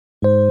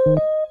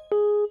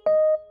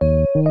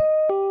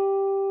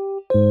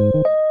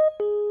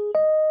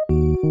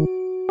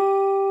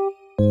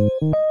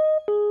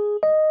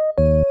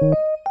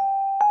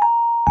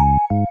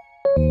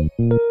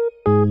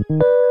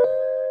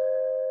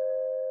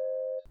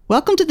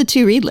Welcome to the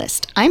To Read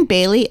List. I'm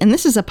Bailey, and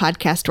this is a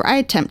podcast where I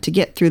attempt to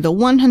get through the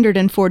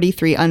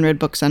 143 unread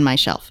books on my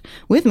shelf.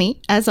 With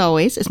me, as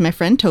always, is my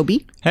friend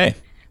Toby. Hey.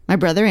 My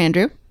brother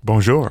Andrew.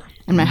 Bonjour.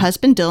 And my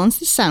husband Dylan's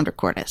the sound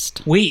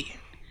recordist.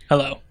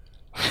 Hello.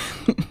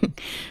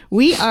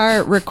 We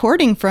are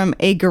recording from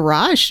a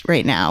garage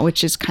right now,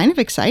 which is kind of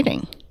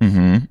exciting.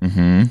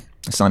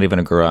 It's not even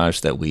a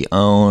garage that we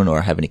own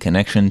or have any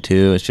connection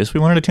to. It's just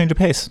we wanted to change the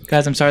pace.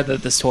 Guys, I'm sorry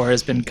that this tour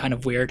has been kind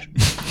of weird.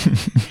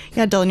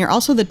 Yeah, Dylan, you're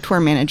also the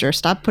tour manager.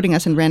 Stop putting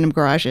us in random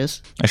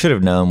garages. I should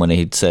have known when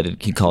he said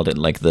it, he called it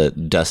like the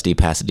Dusty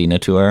Pasadena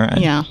tour.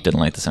 I didn't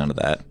like the sound of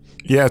that.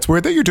 Yeah, it's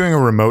weird that you're doing a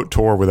remote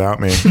tour without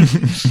me.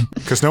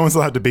 Because no one's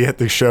allowed to be at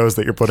the shows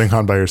that you're putting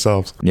on by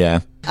yourselves.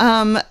 Yeah.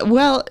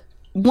 Well,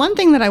 one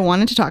thing that I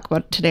wanted to talk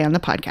about today on the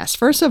podcast.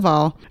 First of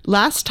all,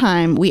 last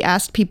time we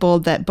asked people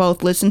that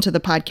both listen to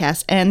the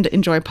podcast and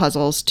enjoy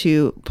puzzles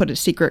to put a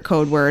secret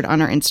code word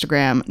on our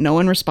Instagram. No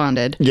one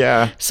responded.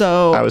 Yeah.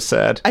 So I was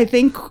sad. I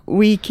think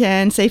we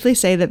can safely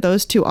say that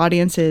those two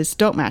audiences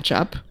don't match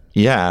up.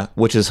 Yeah,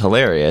 which is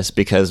hilarious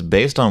because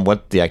based on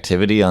what the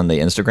activity on the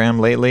Instagram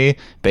lately,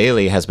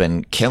 Bailey has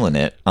been killing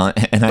it. But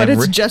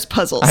it's just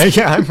puzzles.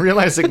 I'm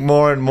realizing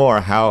more and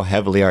more how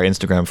heavily our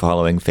Instagram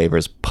following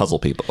favors puzzle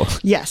people.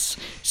 Yes.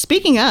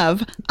 Speaking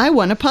of, I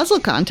won a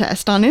puzzle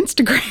contest on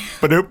Instagram.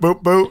 Ba-doop,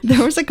 boop, boop.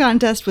 There was a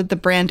contest with the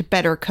brand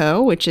Better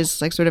Co., which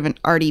is like sort of an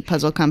arty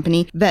puzzle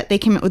company, that they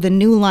came out with a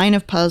new line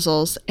of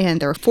puzzles, and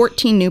there were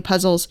 14 new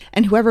puzzles,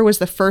 and whoever was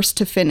the first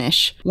to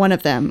finish one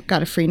of them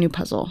got a free new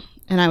puzzle.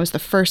 And I was the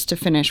first to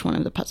finish one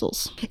of the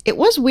puzzles. It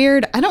was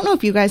weird. I don't know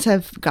if you guys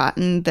have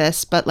gotten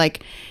this, but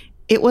like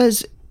it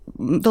was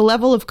the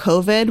level of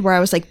COVID where I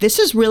was like, this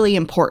is really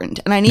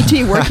important and I need to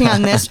be working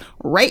on this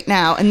right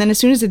now. And then as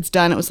soon as it's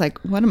done, it was like,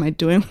 what am I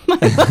doing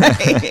with my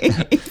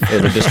life?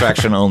 The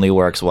distraction only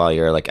works while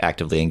you're like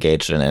actively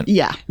engaged in it.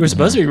 Yeah. You were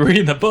supposed to be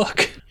reading the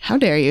book. How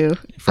dare you?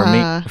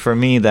 For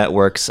me, that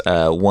works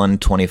one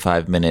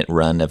 25-minute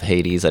run of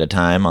Hades at a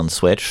time on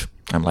Switch.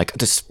 I'm like,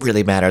 this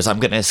really matters. I'm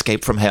going to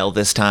escape from hell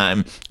this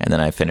time. And then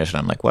I finish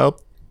and I'm like,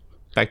 well,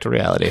 back to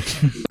reality.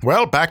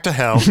 Well, back to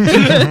hell.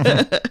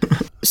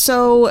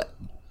 So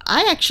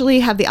I actually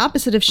have the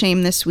opposite of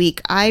shame this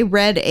week. I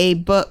read a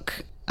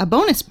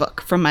bonus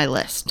book from my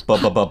list.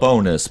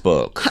 Bonus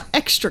book.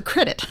 Extra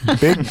credit.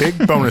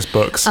 Big bonus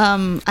books.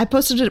 I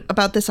posted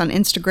about this on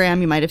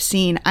Instagram. You might have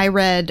seen. I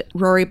read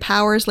Rory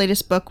Power's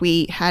latest book.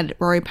 We had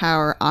Rory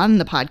Power on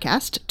the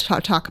podcast to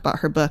talk about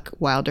her book,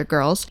 Wilder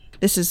Girls.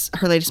 This is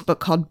her latest book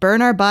called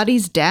Burn Our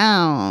Bodies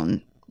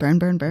Down. Burn,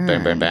 burn, burn.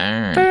 Burn, burn,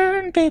 burn.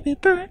 Burn, baby,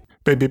 burn.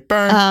 Baby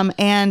burn.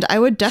 And I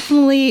would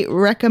definitely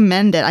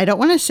recommend it. I don't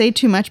want to say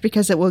too much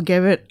because it will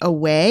give it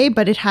away,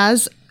 but it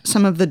has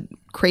some of the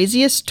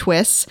craziest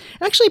twists.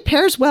 It actually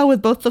pairs well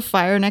with both The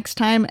Fire Next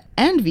Time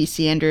and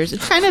V.C. Andrews.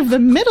 It's kind of the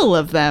middle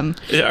of them.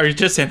 Are you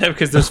just saying that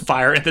because there's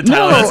fire in the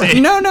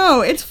title?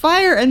 No. It's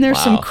fire and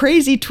there's some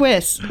crazy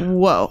twists.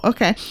 Whoa.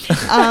 Okay.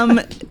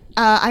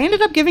 I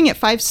ended up giving it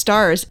 5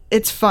 stars.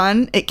 It's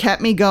fun. It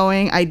kept me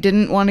going. I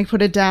didn't want to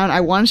put it down. I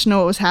wanted to know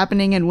what was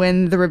happening. And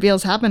when the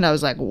reveals happened, I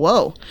was like,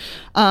 whoa.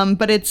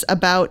 But it's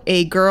about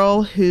a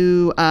girl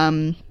who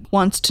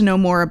wants to know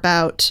more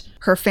about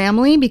her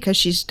family because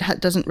she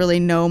doesn't really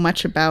know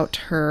much about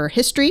her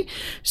history.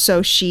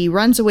 So she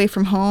runs away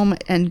from home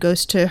and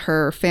goes to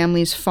her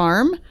family's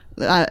farm.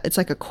 It's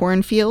like a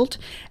cornfield.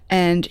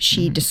 And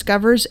she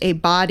discovers a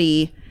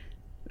body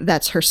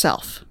that's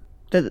herself.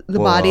 The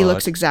body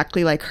looks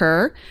exactly like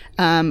her,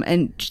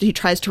 and he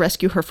tries to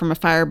rescue her from a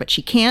fire, but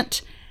she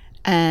can't,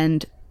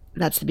 and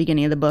that's the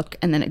beginning of the book,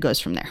 and then it goes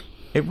from there.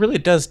 It really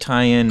does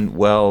tie in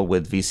well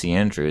with V.C.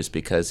 Andrews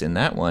because in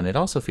that one, it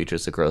also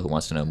features the girl who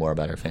wants to know more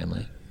about her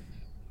family.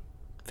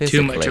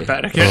 Too much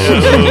about it.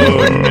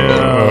 Oh,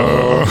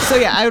 no. So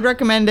yeah, I would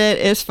recommend it.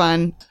 It's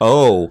fun.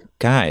 Oh,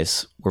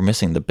 guys, we're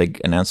missing the big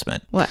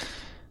announcement. What?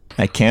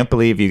 I can't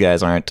believe you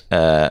guys aren't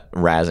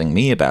razzing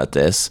me about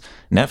this.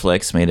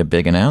 Netflix made a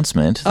big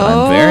announcement that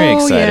I'm very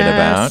excited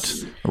about.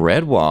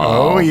 Redwall.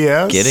 Oh,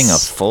 yes. Getting a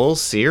full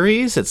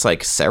series. It's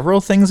like several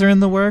things are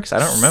in the works. I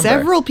don't remember.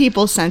 Several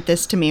people sent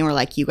this to me and were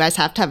like, you guys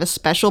have to have a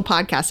special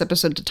podcast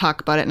episode to talk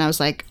about it. And I was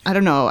like, I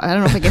don't know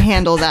if I can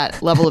handle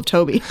that level of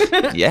Toby.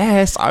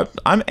 Yes,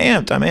 I'm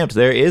amped.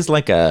 There is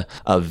like a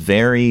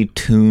very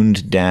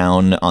tuned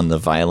down on the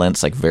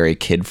violence, like very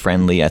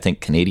kid-friendly, I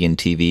think, Canadian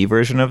TV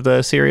version of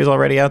the series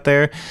already out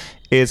there.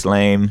 It's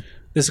lame.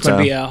 This is going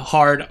to be a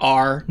hard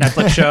R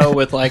Netflix show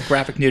with like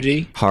graphic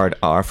nudity. Hard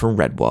R for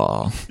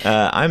Redwall.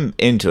 I'm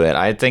into it.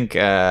 I think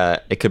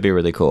it could be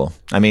really cool.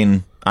 I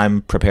mean,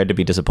 I'm prepared to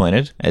be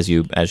disappointed, as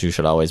you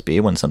should always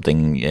be when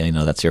something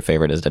that's your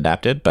favorite is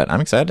adapted. But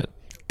I'm excited.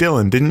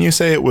 Dylan, didn't you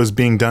say it was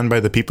being done by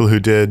the people who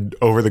did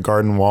Over the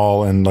Garden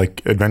Wall and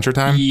like Adventure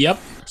Time? Yep.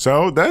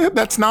 So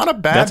that's not a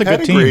bad That's a good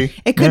pedigree.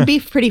 team. It could be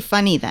pretty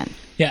funny then.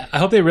 Yeah, I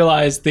hope they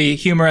realize the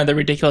humor and the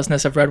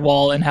ridiculousness of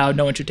Redwall and how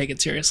no one should take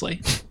it seriously.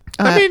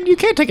 I mean, you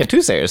can't take it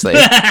too seriously.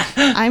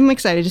 I'm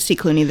excited to see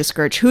Clooney the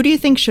Scourge. Who do you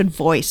think should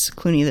voice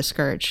Clooney the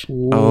Scourge?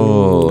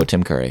 Oh,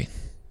 Tim Curry.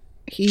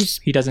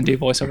 He doesn't do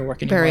voiceover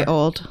work anymore. very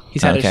old.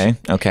 He's had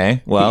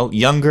Okay. Well,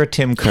 younger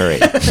Tim Curry.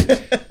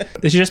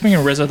 They should just bring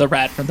in Rizzo the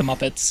Rat from the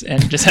Muppets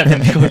and just have him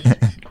go.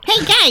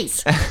 Hey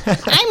guys,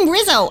 I'm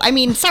Rizzo.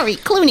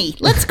 Clooney.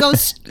 Let's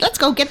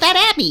go get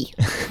that Abby.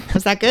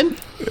 Was that good?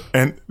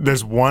 And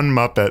there's one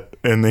Muppet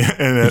in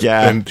it,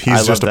 Yeah, and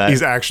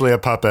he's actually a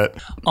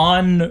puppet.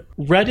 On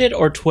Reddit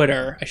or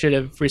Twitter, I should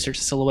have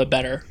researched this a little bit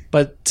better,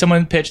 but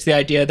someone pitched the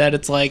idea that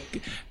it's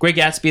like Great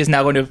Gatsby is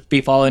now going to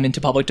be fallen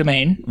into public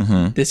domain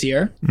this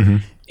year. Mm-hmm.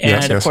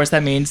 And of course,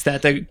 that means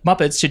that the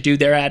Muppets should do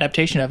their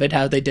adaptation of it,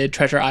 how they did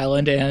Treasure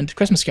Island and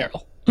Christmas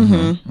Carol.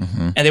 Mm-hmm.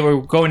 Mm-hmm. And they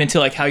were going into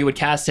like how you would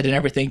cast it and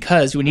everything,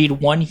 because we need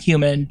one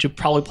human to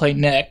probably play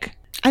Nick.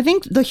 I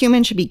think the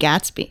human should be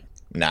Gatsby.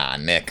 Nah,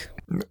 Nick.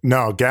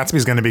 No,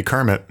 Gatsby's going to be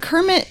Kermit.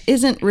 Kermit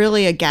isn't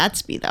really a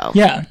Gatsby, though.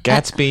 Yeah.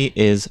 Gatsby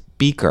is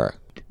Beaker.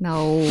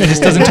 No. It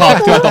just doesn't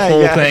talk throughout the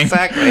whole thing.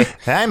 Exactly.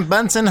 I'm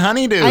Bunsen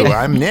Honeydew.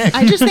 I'm Nick.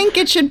 I just think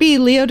it should be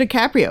Leo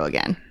DiCaprio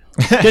again.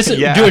 Just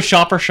do a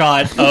shopper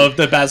shot of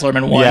the Baz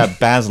Luhrmann one. Yeah,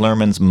 Baz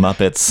Luhrmann's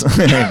Muppets.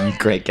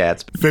 Great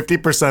Gatsby.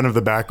 50% of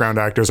the background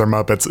actors are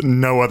Muppets.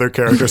 No other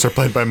characters are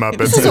played by Muppets.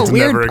 This is a it's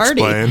weird never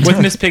party. explained.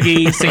 With Miss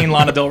Piggy singing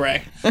Lana Del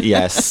Rey.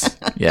 Yes.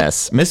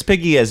 Miss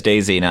Piggy as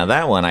Daisy. Now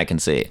that one I can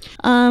see.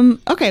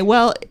 Okay,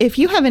 well, if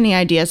you have any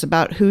ideas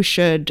about who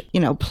should,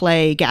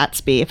 play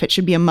Gatsby, if it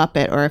should be a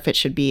Muppet or if it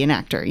should be an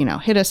actor,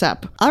 hit us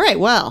up. All right,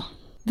 well,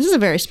 this is a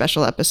very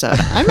special episode.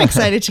 I'm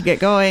excited to get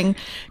going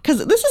because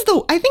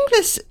I think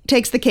this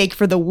takes the cake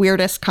for the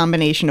weirdest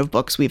combination of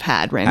books we've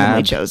had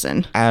randomly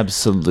chosen.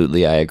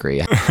 Absolutely, I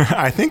agree.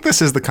 I think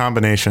this is the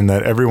combination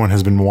that everyone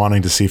has been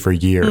wanting to see for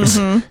years.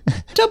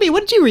 Mm-hmm. Toby,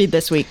 what did you read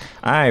this week?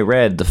 I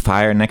read The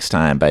Fire Next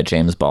Time by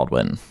James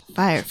Baldwin.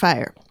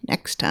 Fire,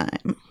 next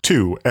time.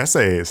 2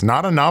 essays,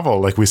 not a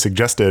novel like we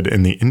suggested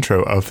in the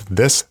intro of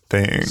this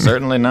thing.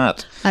 Certainly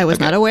not. I was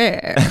not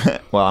aware.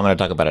 Well, I'm going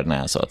to talk about it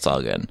now, so it's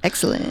all good.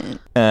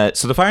 Excellent.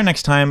 So The Fire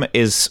Next Time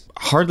is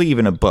hardly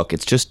even a book.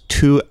 It's just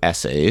 2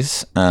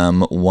 essays.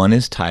 One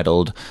is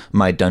titled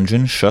My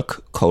Dungeon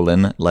Shook,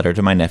 Letter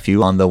to My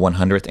Nephew on the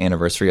 100th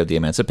Anniversary of the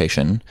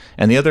Emancipation.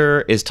 And the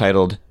other is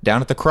titled Down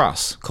at the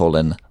Cross,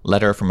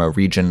 Letter from a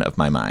Region of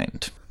My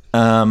Mind.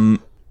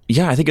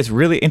 Yeah, I think it's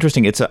really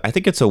interesting. I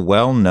think it's a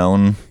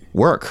well-known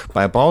work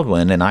by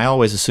Baldwin, and I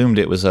always assumed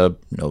it was a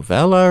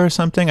novella or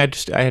something.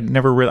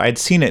 I'd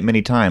seen it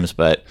many times,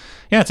 but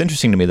yeah, it's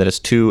interesting to me that it's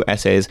 2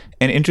 essays,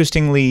 and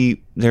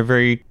interestingly, they're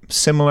very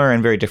similar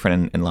and very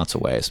different in lots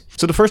of ways.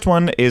 So the first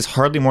one is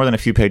hardly more than a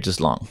few pages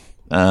long.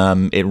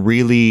 It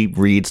really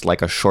reads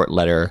like a short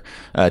letter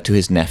to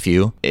his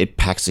nephew. It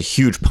packs a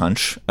huge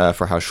punch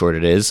for how short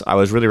it is. I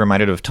was really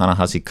reminded of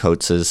Ta-Nehisi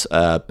Coates'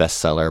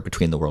 bestseller,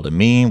 Between the World and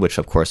Me, which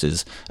of course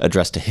is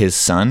addressed to his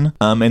son.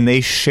 And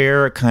they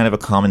share kind of a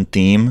common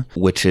theme,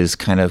 which is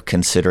kind of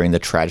considering the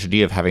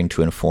tragedy of having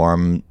to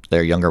inform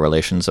their younger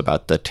relations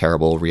about the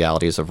terrible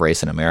realities of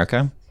race in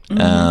America.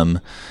 Mm-hmm.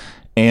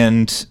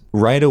 And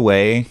right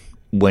away,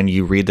 when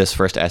you read this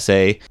first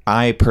essay,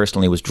 I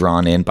personally was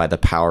drawn in by the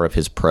power of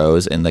his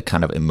prose and the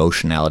kind of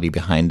emotionality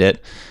behind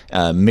it,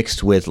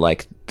 mixed with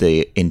like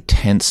the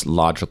intense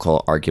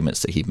logical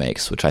arguments that he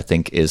makes, which I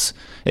think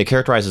it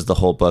characterizes the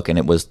whole book, and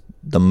it was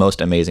the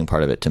most amazing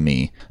part of it to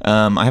me.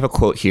 I have a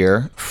quote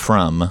here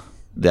from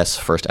this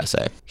first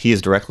essay. He is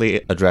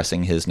directly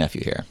addressing his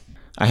nephew here.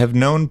 I have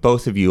known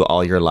both of you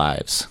all your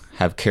lives,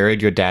 have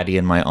carried your daddy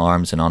in my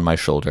arms and on my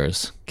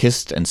shoulders,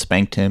 kissed and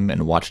spanked him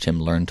and watched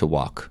him learn to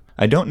walk.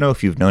 I don't know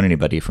if you've known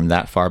anybody from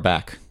that far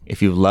back,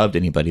 if you've loved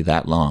anybody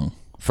that long,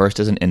 first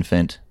as an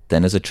infant,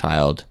 then as a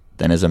child,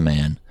 then as a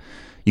man.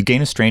 You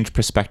gain a strange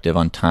perspective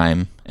on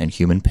time and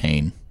human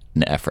pain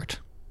and effort.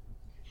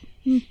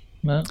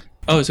 Well,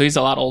 so he's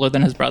a lot older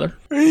than his brother.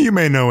 You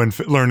may know and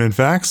learn in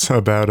facts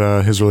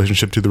about his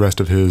relationship to the rest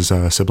of his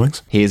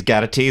siblings. He's got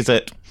to tease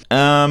it.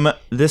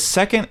 The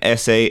second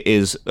essay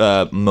is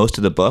most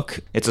of the book.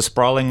 It's a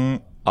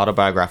sprawling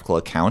autobiographical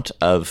account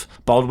of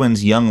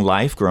Baldwin's young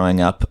life growing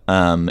up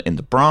in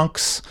the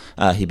Bronx.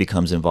 He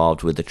becomes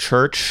involved with the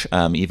church,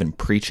 even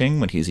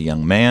preaching when he's a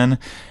young man.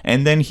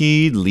 And then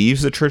he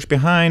leaves the church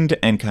behind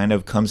and kind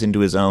of comes into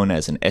his own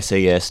as an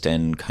essayist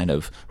and kind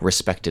of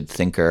respected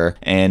thinker.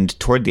 And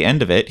toward the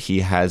end of it,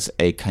 he has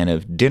a kind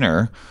of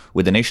dinner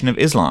with the Nation of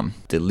Islam.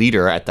 The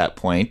leader at that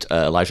point,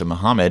 Elijah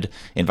Muhammad,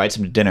 invites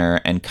him to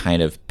dinner and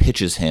kind of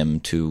pitches him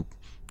to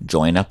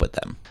join up with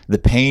them. The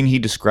pain he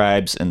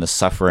describes and the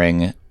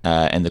suffering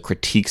and the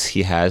critiques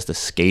he has, the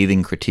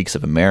scathing critiques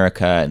of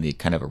America and the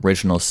kind of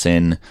original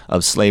sin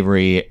of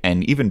slavery,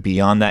 and even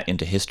beyond that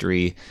into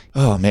history.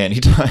 Oh man,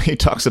 he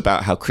talks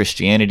about how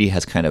Christianity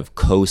has kind of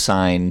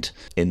co-signed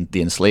in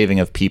the enslaving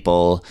of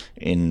people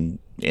in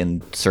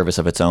service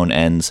of its own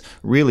ends.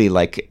 Really,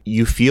 like,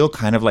 you feel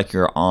kind of like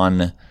you're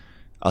on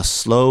a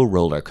slow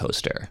roller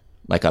coaster.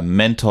 Like a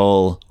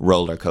mental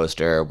roller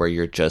coaster where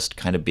you're just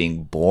kind of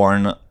being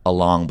borne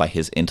along by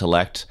his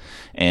intellect,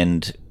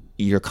 and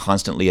you're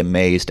constantly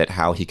amazed at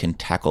how he can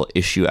tackle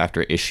issue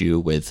after issue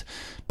with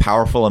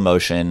powerful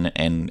emotion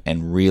and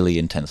really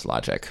intense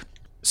logic.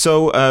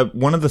 So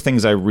one of the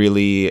things I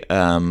really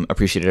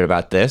appreciated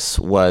about this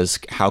was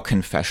how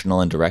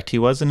confessional and direct he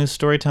was in his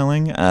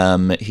storytelling.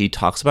 He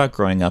talks about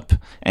growing up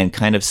and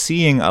kind of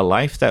seeing a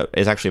life that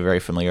is actually very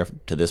familiar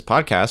to this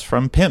podcast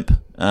from Pimp.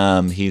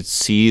 He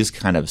sees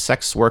kind of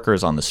sex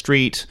workers on the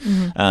street.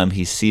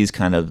 He sees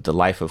kind of the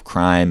life of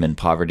crime and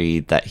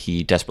poverty that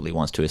he desperately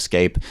wants to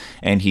escape.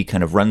 And he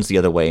kind of runs the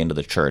other way into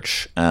the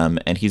church.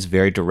 And he's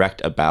very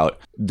direct about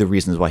the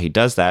reasons why he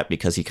does that,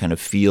 because he kind of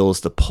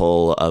feels the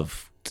pull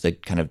of the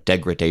kind of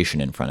degradation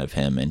in front of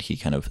him, and he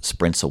kind of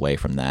sprints away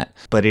from that.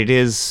 But it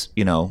is,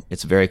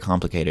 it's very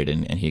complicated,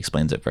 and he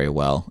explains it very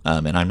well.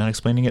 And I'm not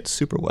explaining it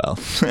super well.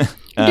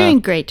 You're doing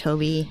great,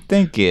 Toby.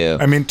 Thank you.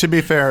 I mean, to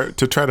be fair,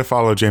 to try to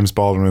follow James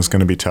Baldwin is going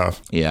to be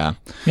tough. Yeah.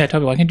 Yeah,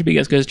 Toby, why can't you be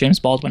as good as James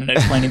Baldwin at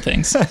explaining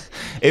things?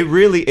 It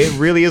really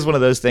is one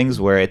of those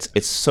things where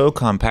it's so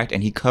compact,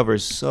 and he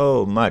covers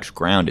so much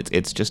ground.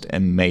 It's just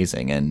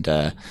amazing, and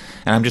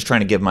I'm just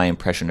trying to give my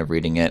impression of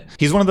reading it.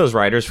 He's one of those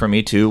writers for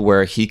me too,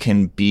 where he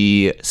can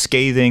be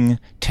scathing,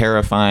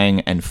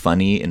 terrifying, and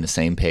funny in the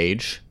same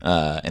page,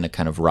 in a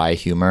kind of wry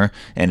humor,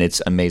 and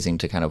it's amazing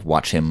to kind of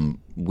watch him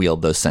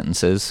wield those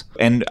sentences.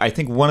 And I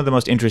think one of the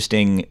most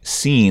interesting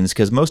scenes,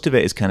 because most of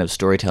it is kind of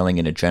storytelling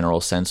in a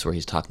general sense where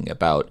he's talking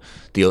about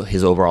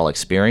his overall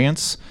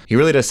experience. He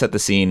really does set the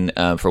scene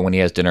for when he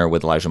has dinner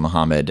with Elijah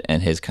Muhammad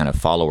and his kind of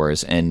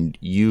followers, and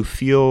you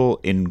feel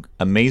in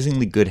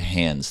amazingly good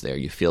hands there.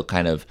 You feel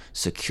kind of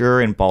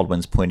secure in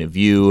Baldwin's point of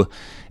view,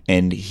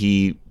 and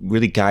he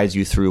really guides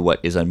you through what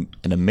is an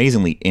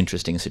amazingly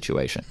interesting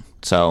situation.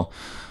 So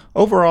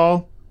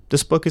overall,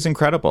 this book is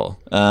incredible.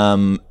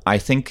 I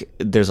think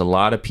there's a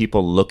lot of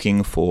people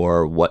looking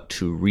for what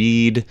to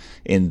read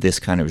in this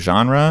kind of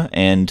genre,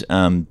 and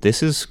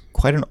this is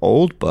quite an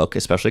old book,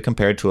 especially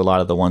compared to a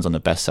lot of the ones on the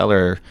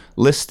bestseller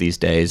list these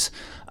days.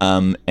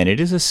 And it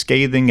is a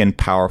scathing and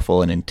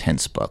powerful and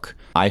intense book.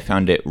 I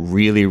found it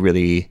really,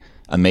 really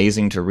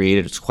amazing to read.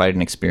 It's quite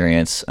an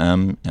experience,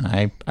 and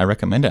I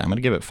recommend it. I'm going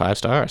to give it 5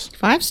 stars.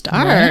 5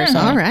 stars.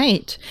 All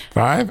right.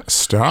 5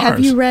 stars.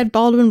 Have you read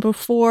Baldwin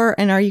before,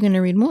 and are you going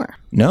to read more?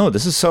 No,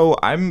 this is so.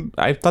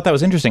 I thought that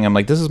was interesting. I'm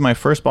like, this is my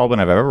first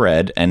Baldwin I've ever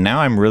read, and now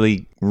I'm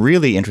really,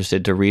 really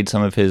interested to read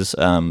some of his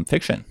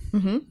fiction.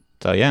 Mm-hmm.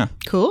 So yeah.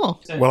 Cool.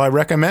 Well, I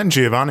recommend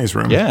Giovanni's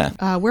Room.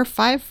 Yeah. We're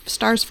 5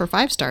 stars for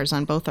 5 stars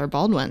on both our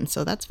Baldwin,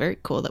 so that's very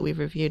cool that we've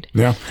reviewed.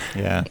 Yeah.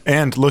 Yeah.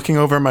 And looking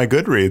over my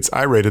Goodreads,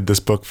 I rated this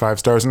book 5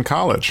 stars in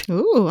college.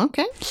 Ooh,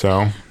 okay.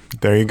 So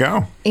there you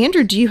go.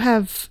 Andrew, do you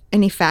have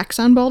any facts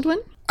on Baldwin?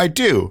 I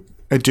do.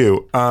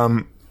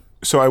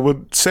 So I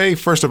would say,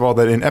 first of all,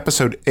 that in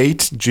episode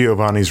 8,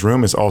 Giovanni's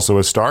Room is also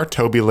a star.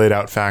 Toby laid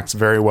out facts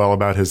very well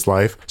about his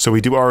life, so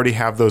we do already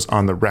have those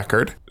on the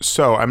record.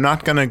 So I'm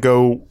not going to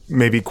go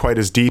maybe quite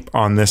as deep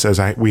on this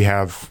as we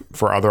have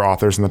for other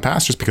authors in the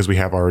past, just because we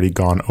have already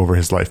gone over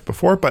his life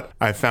before. But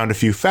I've found a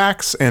few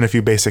facts and a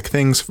few basic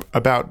things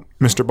about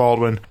Mr.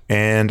 Baldwin,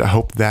 and I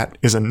hope that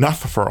is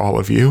enough for all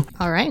of you.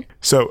 All right.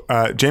 So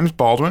James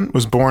Baldwin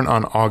was born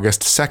on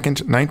August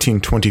 2nd,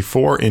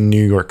 1924 in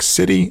New York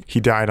City. He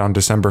died on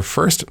December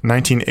 1st,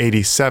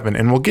 1987,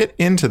 and we'll get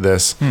into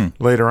this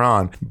later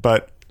on,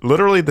 but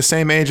literally the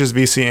same age as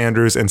V.C.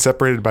 Andrews and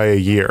separated by a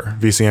year.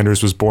 V.C.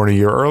 Andrews was born a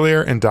year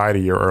earlier and died a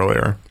year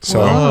earlier.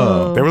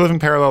 So they were living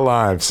parallel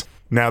lives.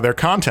 Now, their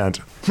content,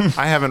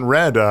 I haven't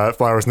read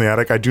Flowers in the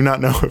Attic. I do not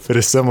know if it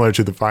is similar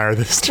to The Fire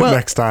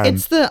next time.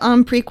 It's the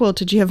prequel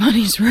to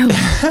Giovanni's Room.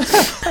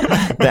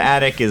 The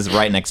attic is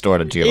right next door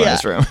to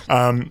Giovanni's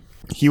Room.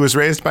 He was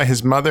raised by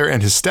his mother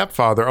and his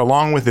stepfather,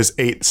 along with his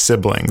 8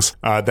 siblings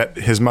that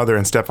his mother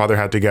and stepfather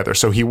had together.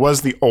 So he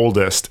was the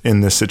oldest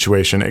in this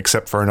situation,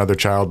 except for another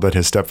child that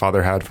his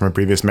stepfather had from a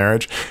previous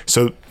marriage.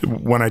 So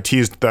when I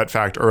teased that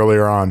fact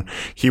earlier on,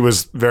 he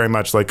was very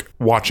much like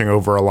watching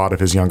over a lot of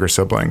his younger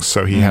siblings.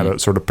 So he had a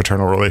sort of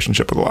paternal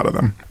relationship with a lot of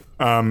them.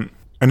 An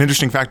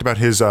interesting fact about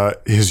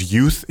his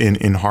youth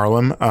in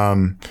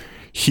Harlem,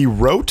 he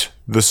wrote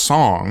the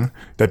song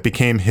that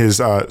became his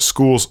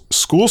school's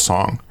school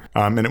song.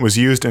 And it was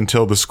used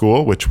until the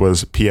school, which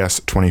was PS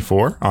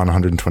 24 on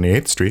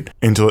 128th Street,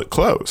 until it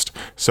closed.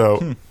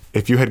 So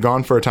if you had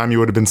gone for a time, you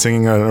would have been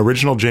singing an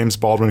original James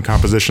Baldwin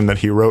composition that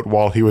he wrote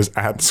while he was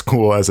at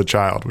school as a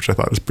child, which I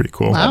thought was pretty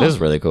cool. Wow. That is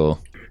really cool.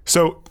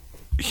 So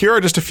here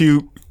are just a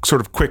few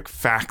sort of quick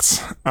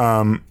facts.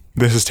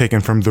 This is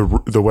taken from the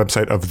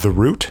website of The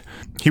Root.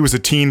 He was a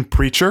teen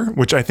preacher,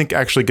 which I think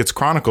actually gets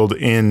chronicled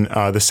in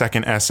the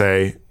second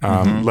essay,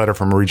 Letter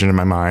from a Region in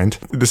My Mind.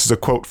 This is a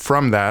quote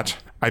from that.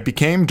 I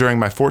became, during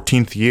my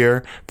 14th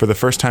year, for the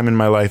first time in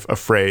my life,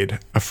 afraid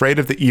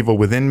of the evil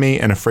within me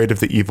and afraid of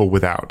the evil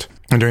without.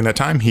 And during that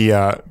time, he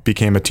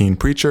became a teen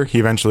preacher. He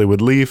eventually would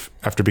leave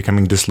after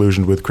becoming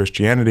disillusioned with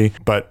Christianity,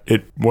 but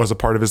it was a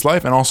part of his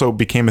life and also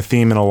became a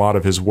theme in a lot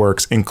of his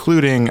works,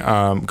 including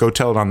Go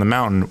Tell It on the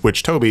Mountain,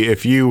 which, Toby,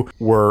 if you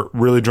were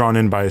really drawn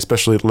in by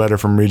especially Letter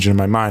from Region in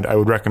My Mind, I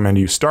would recommend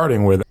you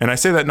starting with. And I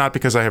say that not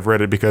because I have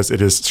read it, because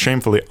it is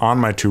shamefully on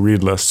my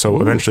to-read list,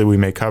 so eventually we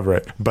may cover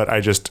it. But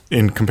I just,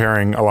 in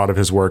comparing a lot of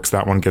his works,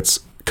 that one gets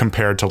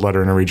compared to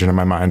Letter in a Region in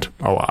my mind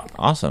a lot.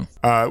 Awesome.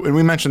 And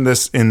we mentioned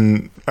this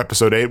in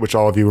episode 8, which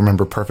all of you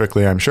remember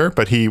perfectly, I'm sure,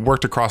 but he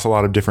worked across a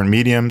lot of different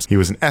mediums. He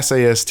was an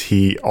essayist.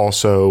 He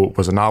also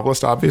was a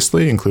novelist,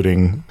 obviously,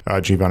 including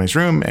Giovanni's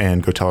Room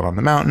and Go Tell It on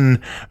the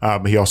Mountain.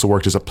 But he also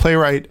worked as a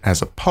playwright,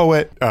 as a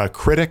poet, a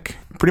critic.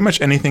 Pretty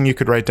much anything you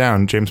could write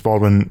down. James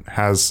Baldwin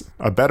has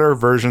a better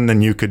version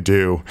than you could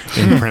do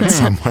in print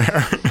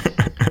somewhere.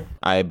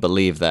 I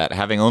believe that.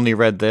 Having only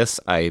read this,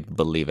 I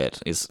believe it.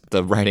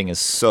 The writing is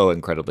so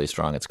incredibly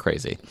strong. It's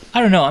crazy.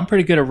 I don't know. I'm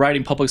pretty good at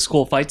writing public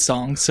school fight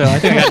songs, so I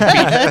think I got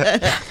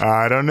to beat it.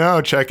 I don't know.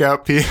 Check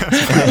out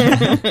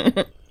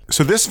PS.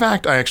 So this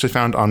fact I actually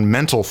found on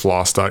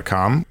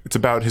mentalfloss.com. It's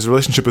about his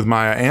relationship with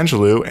Maya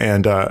Angelou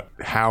and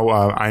how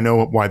I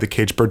Know Why the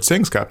Caged Bird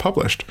Sings got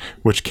published,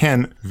 which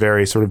can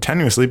very sort of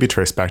tenuously be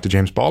traced back to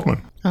James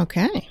Baldwin.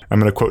 Okay. I'm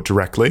going to quote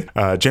directly.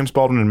 James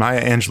Baldwin and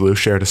Maya Angelou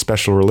shared a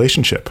special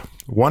relationship.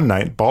 One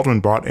night, Baldwin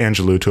brought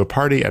Angelou to a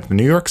party at the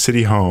New York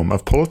City home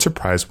of Pulitzer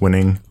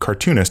Prize-winning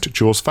cartoonist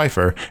Jules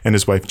Feiffer and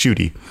his wife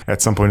Judy.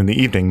 At some point in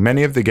the evening,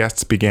 many of the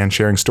guests began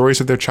sharing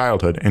stories of their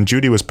childhood, and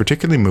Judy was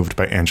particularly moved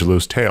by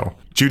Angelou's tale.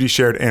 Judy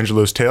shared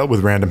Angelou's tale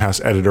with Random House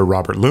editor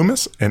Robert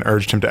Loomis and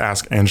urged him to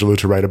ask Angelou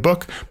to write a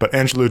book, but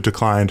Angelou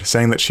declined,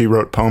 saying that she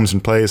wrote poems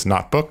and plays,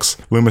 not books.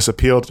 Loomis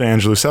appealed to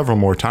Angelou several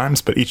more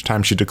times, but each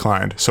time she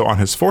declined. So on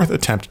his fourth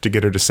attempt to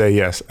get her to say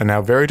yes, a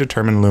now very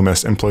determined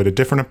Loomis employed a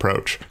different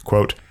approach.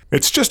 Quote,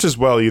 "It's just as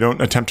well you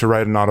don't attempt to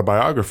write an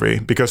autobiography,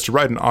 because to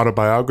write an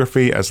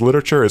autobiography as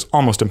literature is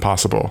almost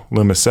impossible,"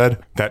 Loomis said.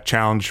 That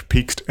challenge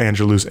piqued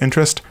Angelou's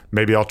interest.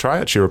 "Maybe I'll try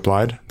it," she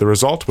replied. The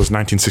result was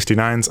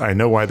 1969's I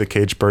Know Why the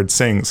Caged Bird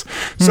Sings.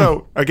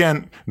 So,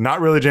 again,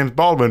 not really James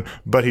Baldwin,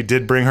 but he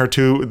did bring her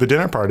to the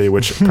dinner party,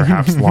 which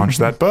perhaps launched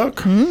that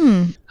book.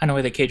 I Know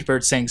Why the Caged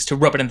Bird Sings, to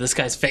rub it into this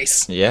guy's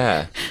face.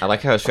 Yeah. I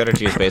like how his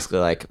strategy is basically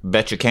like,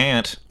 bet you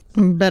can't.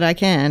 Bet I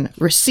can.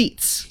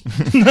 Receipts.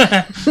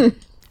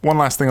 One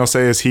last thing I'll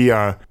say is he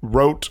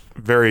wrote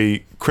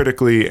very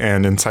critically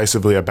and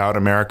incisively about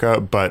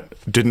America, but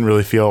didn't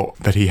really feel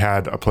that he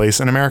had a place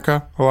in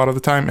America a lot of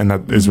the time, and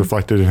that is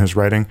reflected in his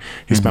writing.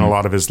 He spent a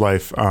lot of his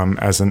life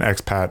as an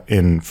expat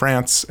in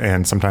France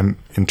and sometime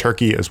in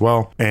Turkey as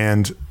well,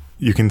 and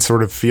you can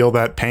sort of feel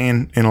that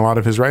pain in a lot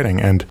of his writing.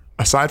 And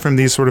aside from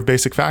these sort of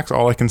basic facts,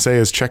 all I can say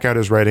is check out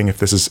his writing if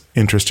this has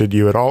interested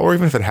you at all, or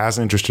even if it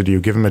hasn't interested you,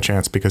 give him a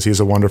chance because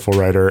he's a wonderful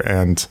writer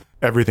and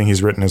everything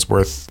he's written is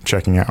worth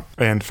checking out.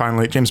 And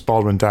finally, James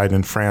Baldwin died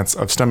in France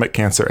of stomach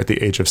cancer at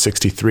the age of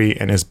 63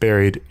 and is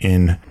buried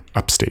in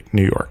upstate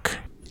New York.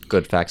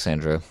 Good facts,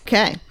 Andrew.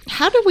 Okay.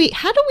 How do we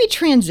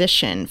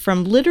transition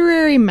from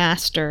literary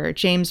master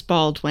James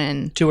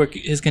Baldwin To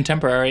his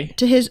contemporary.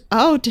 to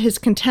his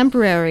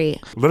contemporary?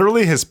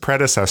 Literally his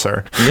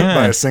predecessor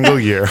by a single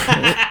year.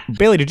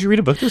 Bailey, did you read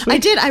a book this week? I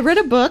did. I read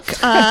a book.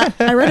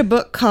 I read a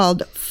book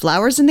called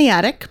Flowers in the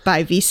Attic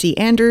by V.C.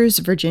 Andrews,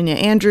 Virginia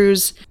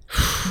Andrews.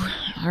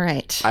 All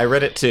right. I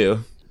read it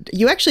too.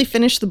 You actually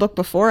finished the book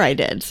before I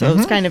did, so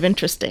it's kind of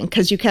interesting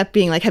because you kept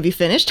being like, "Have you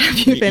finished? Have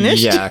you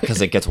finished?" Yeah,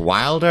 because it gets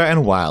wilder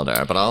and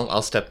wilder. But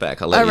I'll step back.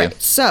 I'll let All you.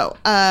 right. So,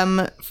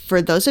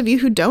 for those of you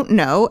who don't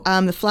know,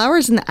 The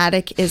Flowers in the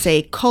Attic is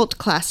a cult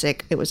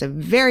classic. It was a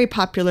very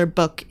popular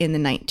book in the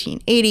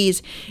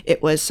 1980s.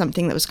 It was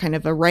something that was kind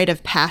of a rite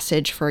of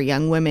passage for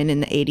young women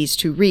in the 80s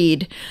to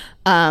read.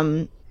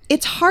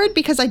 It's hard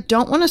because I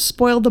don't want to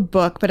spoil the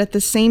book, but at the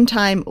same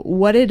time,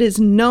 what it is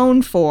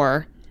known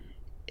for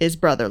is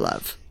brother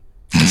love.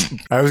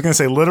 I was going to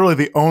say, literally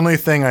the only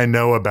thing I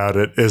know about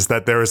it is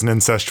that there is an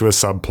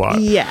incestuous subplot.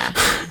 Yeah.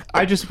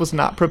 I just was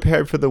not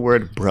prepared for the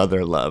word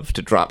brother love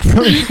to drop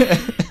from me.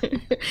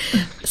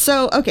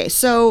 So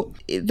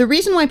the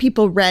reason why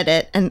people read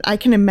it, and I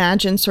can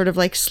imagine sort of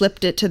like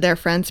slipped it to their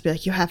friends to be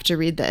like, you have to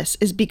read this,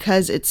 is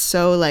because it's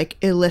so like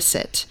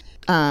illicit.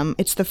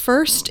 It's the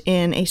first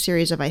in a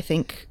series of, I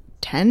think,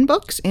 10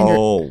 books.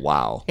 Oh,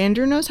 wow.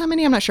 Andrew knows how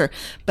many, I'm not sure,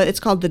 but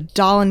it's called the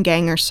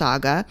Dollanganger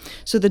Saga.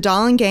 So the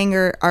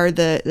Dollanganger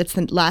that's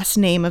the last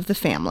name of the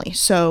family.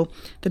 So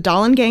the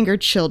Dollanganger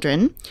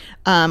children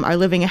are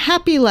living a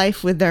happy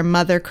life with their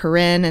mother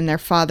Corinne and their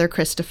father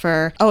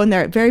Christopher. Oh, and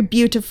they're very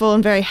beautiful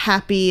and very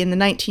happy in the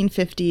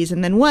 1950s.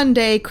 And then one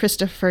day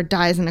Christopher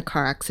dies in a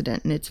car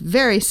accident, and it's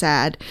very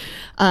sad.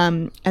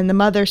 And the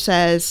mother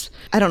says,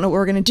 "I don't know what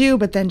we're going to do,"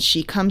 but then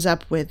she comes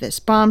up with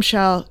this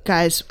bombshell.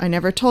 "Guys, I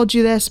never told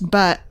you this,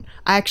 but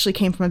I actually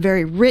came from a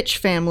very rich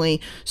family,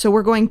 so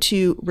we're going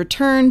to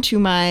return to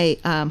my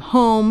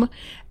home,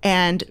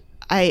 and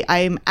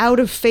I'm out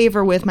of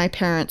favor with my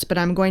parents, but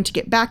I'm going to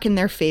get back in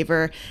their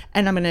favor,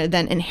 and I'm going to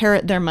then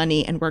inherit their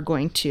money, and we're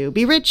going to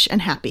be rich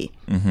and happy."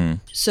 Mm-hmm.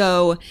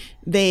 So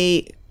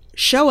they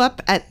show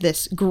up at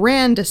this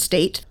grand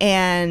estate,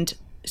 and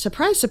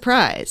surprise,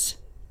 surprise,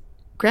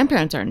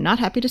 grandparents are not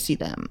happy to see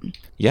them.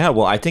 Yeah,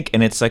 well, I think,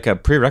 and it's like a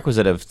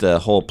prerequisite of the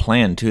whole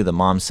plan, too. The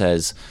mom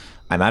says,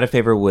 "I'm out of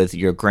favor with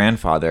your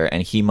grandfather,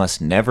 and he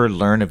must never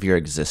learn of your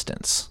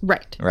existence."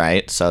 Right.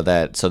 Right? So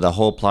the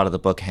whole plot of the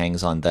book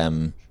hangs on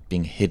them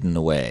being hidden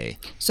away.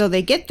 So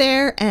they get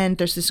there, and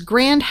there's this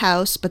grand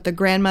house, but the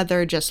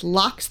grandmother just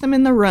locks them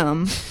in the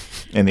room.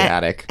 In the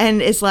attic.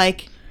 And is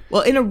like,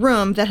 well, in a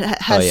room that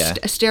has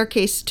a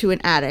staircase to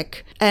an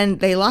attic. And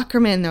they lock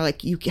them in. They're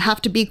like, you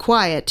have to be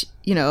quiet,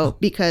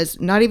 because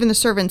not even the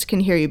servants can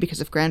hear you, because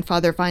if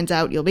grandfather finds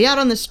out, you'll be out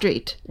on the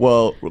street.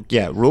 Well,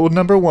 yeah, rule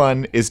number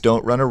 1 is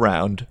don't run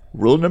around.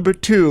 Rule number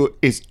 2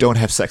 is don't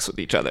have sex with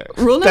each other.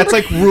 That's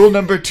like rule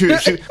number 2.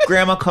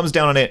 Grandma comes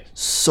down on it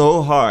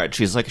so hard.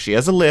 She's like, she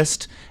has a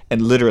list,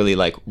 and literally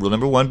like, rule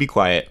number 1, be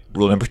quiet.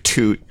 Rule number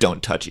 2,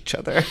 don't touch each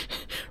other.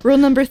 Rule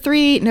number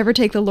 3, never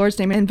take the Lord's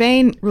name in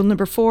vain. Rule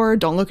number 4,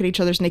 don't look at each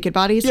other's naked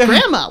bodies. Yeah.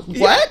 Grandma,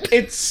 what? Yeah.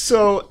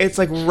 It's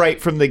like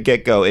right from the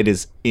get-go. It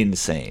is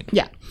insane.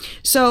 Yeah.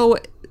 So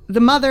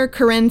the mother,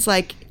 Corinne's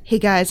like, hey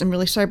guys, I'm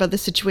really sorry about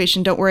this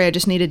situation. Don't worry, I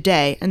just need a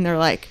day. And they're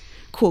like,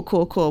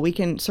 cool. We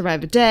can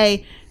survive a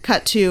day.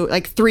 Cut to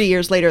like 3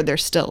 years later, they're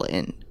still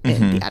in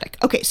the attic.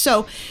 Okay,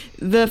 so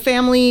the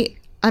family,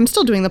 I'm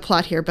still doing the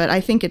plot here, but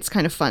I think it's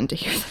kind of fun to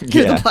hear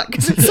the plot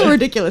because it's so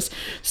ridiculous.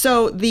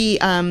 So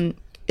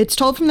it's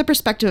told from the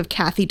perspective of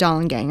Kathy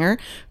Dollanganger,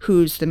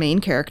 who's the main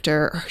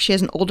character. She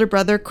has an older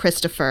brother,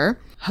 Christopher.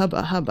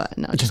 Hubba.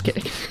 No, just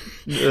kidding.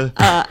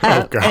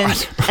 Oh,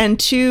 God. And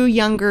 2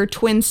 younger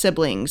twin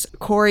siblings,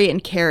 Corey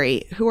and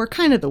Carrie, who are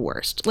kind of the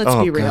worst. Let's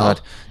be real.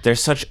 God. They're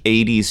such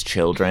 80s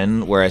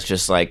children, where it's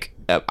just like,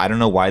 I don't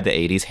know why the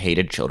 80s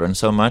hated children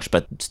so much,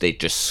 but they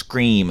just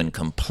scream and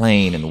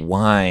complain and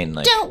whine.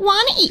 Like, don't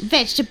want to eat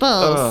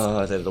vegetables.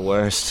 Oh, they're the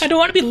worst. I don't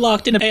want to be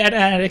locked in an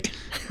attic.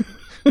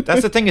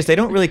 That's the thing, is they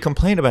don't really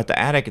complain about the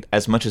attic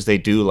as much as they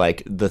do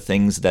like the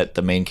things that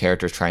the main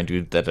characters try and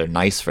do that are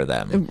nice for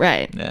them.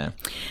 Right. Yeah.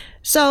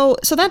 So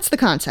that's the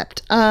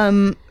concept.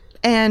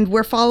 And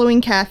we're following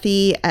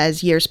Kathy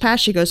as years pass.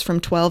 She goes from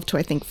 12 to,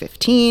 I think,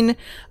 15.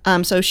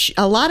 So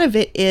a lot of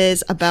it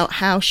is about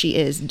how she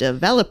is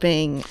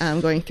developing,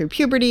 going through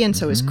puberty, and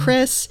so is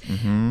Chris.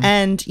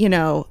 And,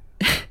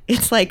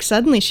 it's like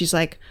suddenly she's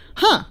like,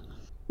 remember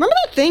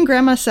that thing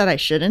Grandma said I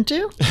shouldn't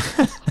do?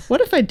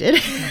 What if I did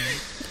it?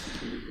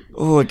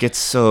 Oh, it gets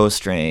so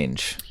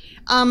strange.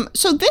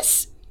 So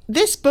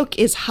this book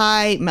is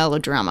high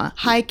melodrama,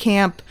 high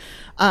camp,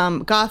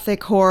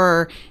 gothic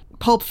horror,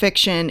 Pulp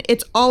Fiction.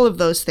 It's all of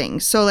those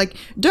things. So, like,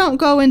 don't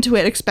go into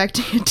it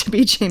expecting it to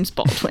be James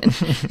Baldwin.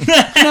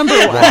 Number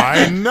 1.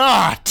 Why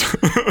not?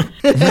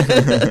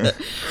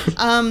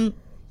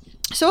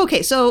 So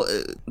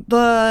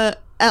the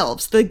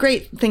elves, the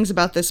great things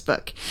about this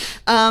book.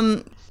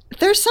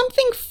 There's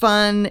something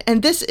fun,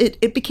 and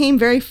it became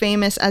very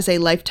famous as a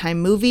Lifetime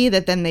movie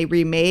that then they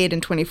remade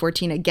in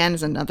 2014 again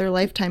as another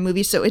Lifetime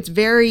movie. So it's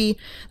very,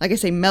 like I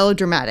say,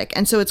 melodramatic.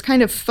 And so it's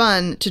kind of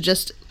fun to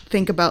just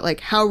think about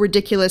like how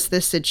ridiculous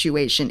this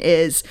situation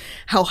is,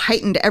 how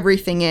heightened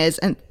everything is,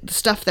 and the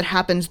stuff that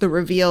happens, the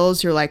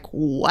reveals, you're like,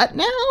 what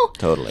now?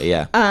 Totally,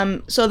 yeah.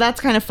 So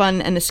that's kind of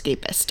fun and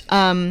escapist.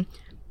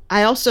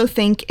 I also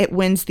think it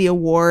wins the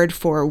award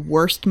for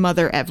worst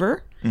mother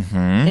ever.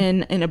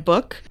 In a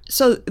book.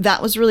 So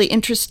that was really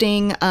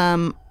interesting.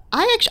 I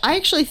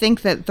actually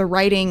think that the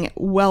writing,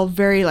 while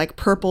very like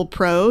purple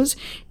prose,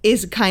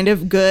 is kind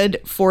of good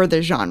for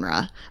the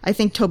genre. I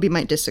think Toby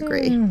might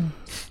disagree.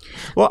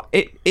 Well,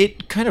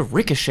 it kind of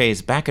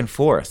ricochets back and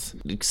forth.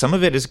 Some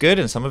of it is good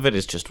and some of it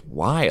is just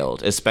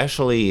wild,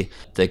 especially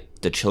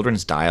the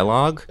children's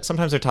dialogue.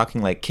 Sometimes they're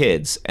talking like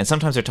kids, and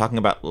sometimes they're talking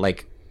about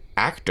like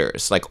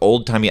actors, like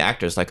old-timey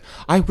actors, like,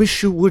 I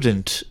wish you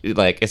wouldn't.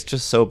 Like, it's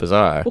just so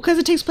bizarre. Well, because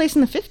it takes place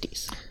in the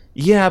 50s.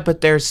 Yeah,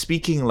 but they're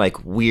speaking like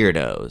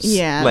weirdos.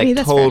 Yeah, like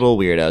that's total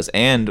fair. weirdos.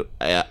 And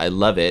I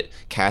love it.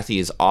 Kathy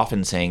is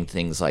often saying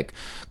things like,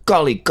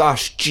 golly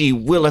gosh, gee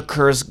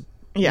willikers,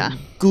 yeah,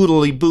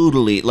 goodly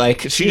boodly.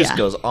 Like, she just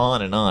goes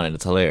on, and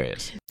it's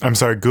hilarious. I'm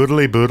sorry,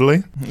 goodly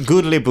boodly?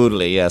 Goodly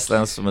boodly, yes.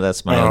 That's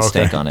my own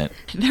stake on it.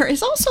 There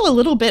is also a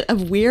little bit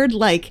of weird,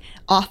 like,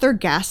 author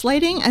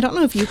gaslighting. I don't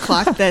know if you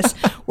clocked this,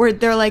 where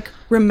they're like,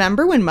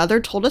 remember when Mother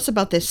told us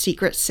about this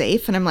secret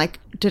safe? And I'm like,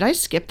 did I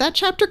skip that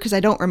chapter? Because I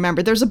don't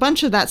remember. There's a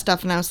bunch of that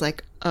stuff, and I was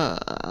like,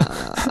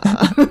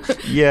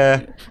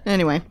 Yeah.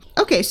 Anyway.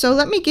 Okay, so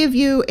let me give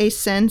you a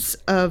sense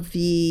of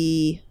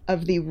the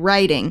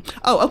writing.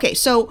 Oh, okay.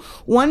 So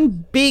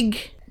one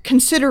big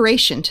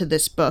consideration to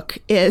this book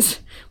is,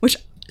 which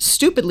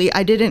stupidly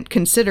I didn't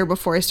consider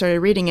before I started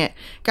reading it.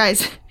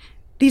 Guys,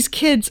 these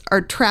kids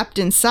are trapped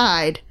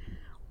inside.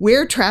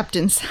 We're trapped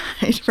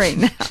inside right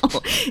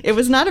now. It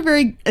was not a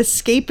very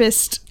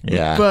escapist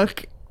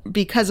book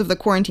because of the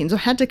quarantine, so I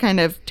had to kind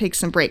of take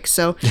some breaks.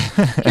 So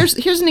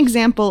here's an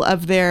example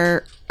of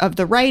the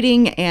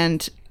writing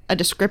and a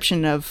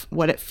description of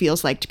what it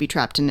feels like to be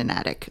trapped in an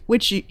attic,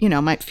 which you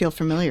know might feel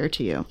familiar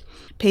to you.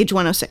 Page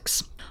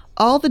 106.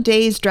 All the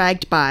days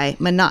dragged by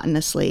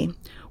monotonously.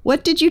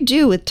 What did you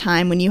do with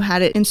time when you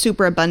had it in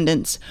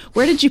superabundance?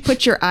 Where did you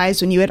put your eyes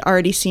when you had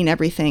already seen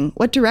everything?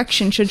 What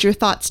direction should your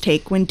thoughts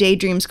take when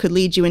daydreams could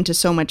lead you into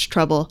so much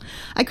trouble?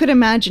 I could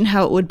imagine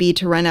how it would be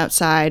to run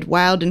outside,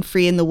 wild and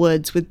free in the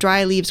woods, with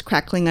dry leaves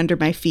crackling under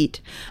my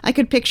feet. I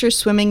could picture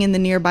swimming in the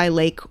nearby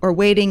lake or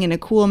wading in a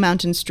cool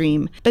mountain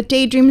stream. But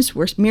daydreams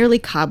were merely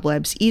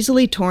cobwebs,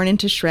 easily torn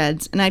into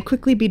shreds, and I'd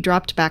quickly be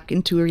dropped back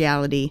into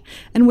reality.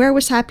 And where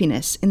was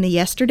happiness? In the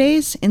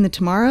yesterdays? In the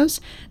tomorrows?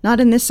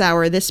 Not in this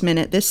hour, this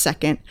minute, this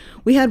second.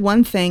 We had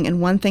one thing and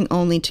one thing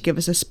only to give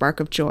us a spark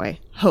of joy.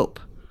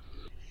 Hope.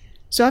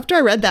 So after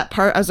I read that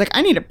part, I was like,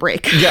 I need a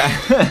break. Yeah.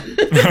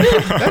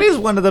 That is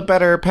one of the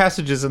better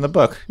passages in the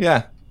book.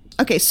 Yeah.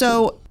 Okay,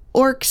 so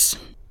orcs,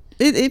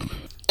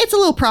 it's a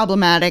little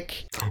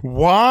problematic.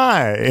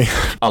 Why?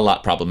 A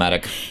lot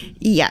problematic.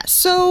 Yeah,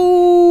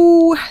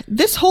 so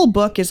this whole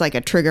book is like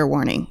a trigger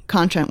warning,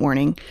 content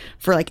warning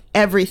for like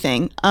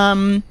everything.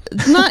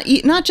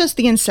 Not just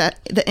the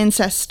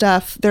incest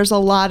stuff. There's a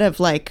lot of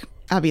like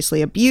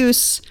obviously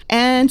abuse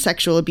and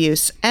sexual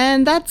abuse,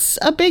 and that's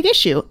a big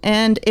issue,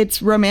 and it's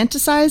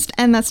romanticized,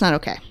 and that's not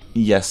okay.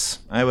 Yes,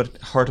 I would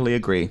heartily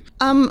agree.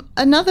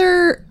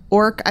 Another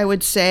orc I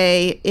would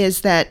say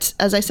is that,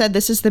 as I said,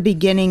 this is the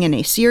beginning in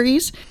a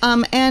series,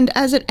 and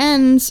as it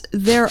ends,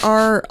 there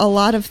are a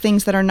lot of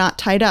things that are not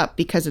tied up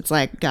because it's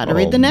like, gotta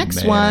read the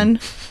next one.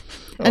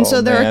 And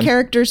so there are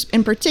characters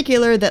in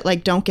particular that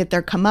like don't get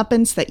their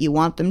comeuppance that you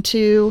want them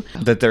to.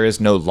 That there is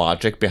no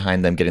logic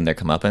behind them getting their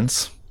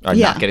comeuppance? Or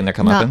not getting their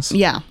comeuppance?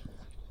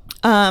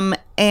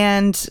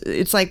 And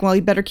it's like, well,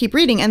 you better keep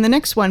reading. And the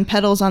next one,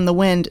 Petals on the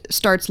Wind,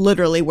 starts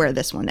literally where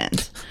this one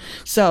ends.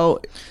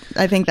 So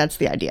I think that's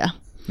the idea.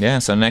 Yeah,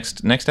 so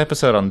next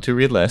episode on the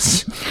to-read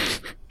list,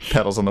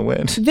 Petals on the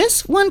Wind.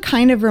 This one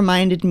kind of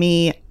reminded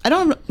me, I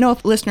don't know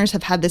if listeners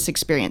have had this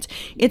experience.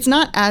 It's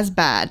not as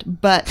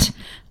bad, but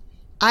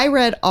I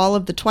read all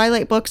of the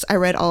Twilight books. I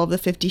read all of the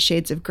 50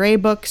 Shades of Grey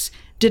books.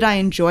 Did I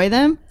enjoy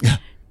them?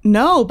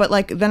 No, but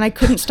like then I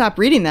couldn't stop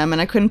reading them and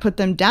I couldn't put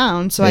them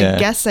down. So I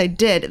guess I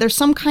did. There's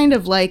some kind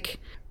of like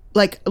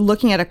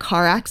looking at a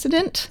car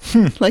accident.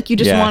 Like you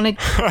just want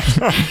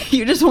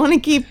to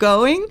keep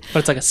going. But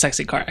it's like a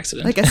sexy car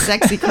accident. Like a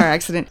sexy car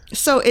accident.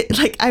 So it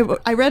like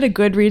I read a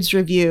Goodreads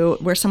review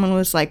where someone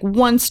was like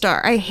 1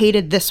 star. I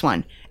hated this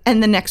one.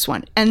 And the next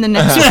one. And the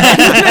next one.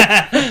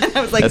 And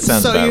I was like,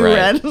 so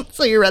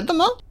you read them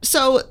all?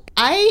 So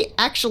I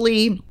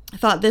actually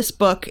thought this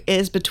book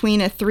is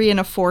between a 3 and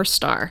a 4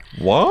 star.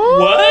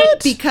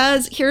 What?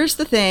 Because here's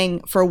the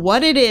thing, for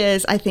what it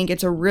is, I think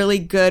it's a really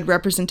good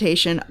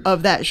representation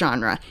of that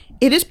genre.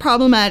 It is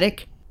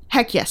problematic.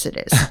 Heck yes, it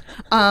is.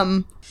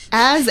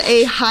 As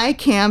a high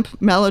camp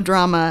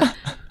melodrama,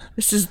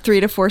 this is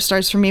 3 to 4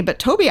 stars for me. But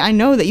Toby, I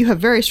know that you have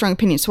very strong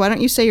opinions, so why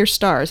don't you say your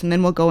stars and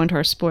then we'll go into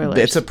our spoilers.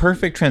 It's a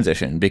perfect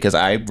transition because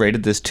I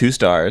rated this 2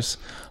 stars,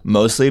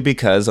 mostly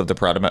because of the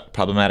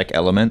problematic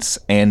elements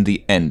and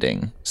the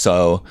ending.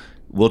 So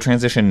we'll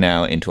transition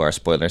now into our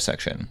spoiler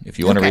section. If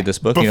you want to read this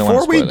book, you don't want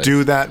to spoil it. Before we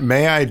do that,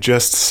 may I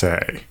just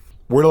say,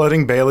 we're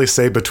letting Bailey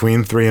say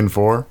between 3 and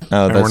 4.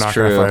 Oh, and that's we're not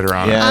true. going to fight her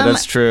on it. Yeah,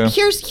 that's true.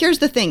 Here's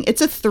the thing.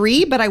 It's a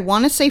 3, but I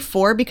want to say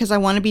 4 because I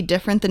want to be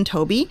different than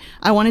Toby.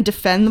 I want to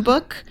defend the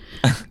book.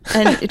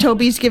 And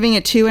Toby's giving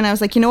it 2, and I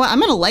was like, you know what? I'm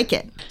going to like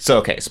it. So,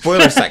 okay,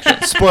 spoiler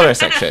section. Spoiler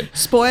section.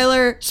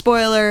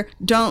 Spoiler.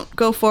 Don't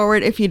go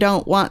forward if you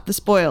don't want the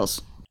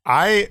spoils.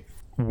 I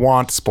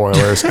want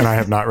spoilers, and I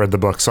have not read the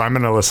book, so I'm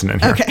going to listen in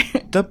here.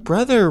 Okay. The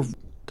brother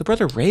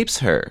rapes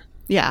her.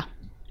 Yeah.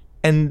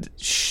 And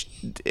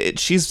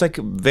she's like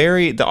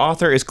the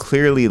author is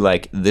clearly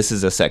like, this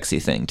is a sexy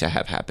thing to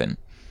have happen.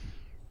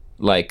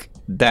 Like,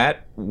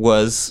 that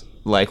was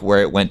like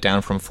where it went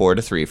down from 4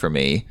 to 3 for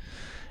me.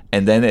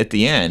 And then at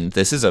the end,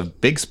 this is a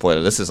big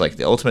spoiler. This is like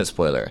the ultimate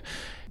spoiler.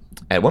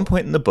 At one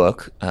point in the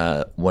book,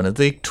 one of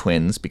the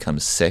twins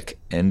becomes sick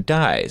and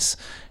dies.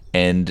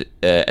 And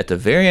at the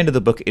very end of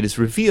the book, it is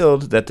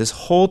revealed that this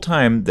whole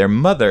time their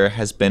mother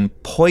has been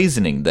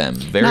poisoning them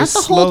very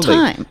slowly. Not the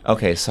whole time.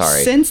 Okay,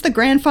 sorry. Since the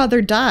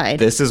grandfather died.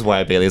 This is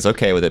why Bailey's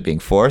okay with it being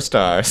 4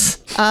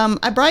 stars.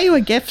 I brought you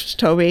a gift,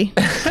 Toby.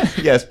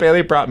 Yes,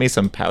 Bailey brought me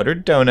some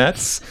powdered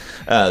donuts.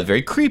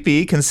 Very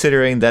creepy,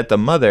 considering that the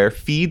mother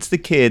feeds the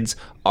kids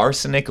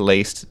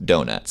arsenic-laced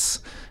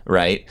donuts,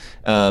 right?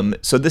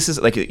 So this is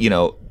like,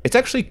 it's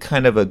actually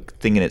kind of a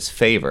thing in its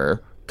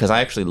favor, because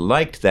I actually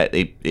liked that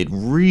it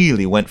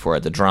really went for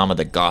it, the drama,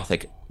 the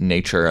gothic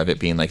nature of it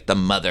being like the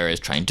mother is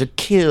trying to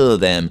kill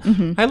them.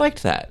 Mm-hmm. I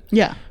liked that.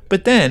 Yeah.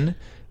 But then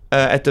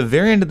at the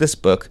very end of this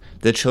book,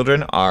 the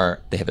children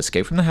they have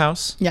escaped from the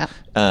house. Yeah.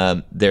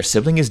 Their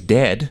sibling is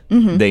dead.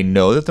 Mm-hmm. They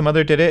know that the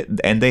mother did it,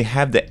 and they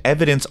have the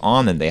evidence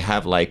on them. They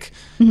have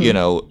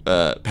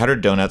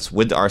powdered donuts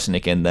with the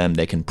arsenic in them.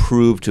 They can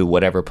prove to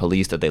whatever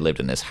police that they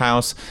lived in this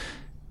house.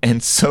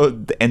 And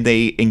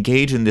they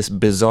engage in this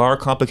bizarre,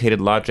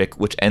 complicated logic,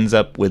 which ends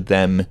up with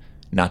them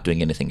not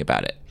doing anything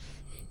about it.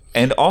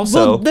 And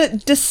also,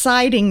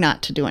 deciding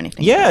not to do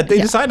anything. Yeah,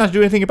 they decide not to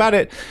do anything about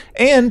it.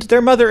 And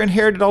their mother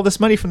inherited all this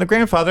money from the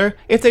grandfather.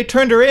 If they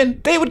turned her in,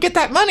 they would get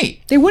that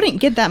money. They wouldn't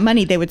get that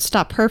money. They would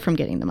stop her from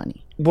getting the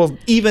money. Well,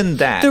 even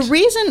that. The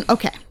reason,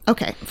 okay.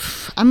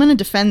 I'm going to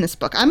defend this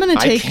book.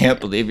 I can't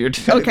believe you're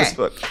defending this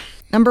book.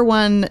 Number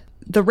one,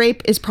 the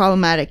rape is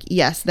problematic.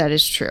 Yes, that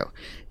is true.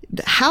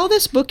 How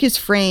this book is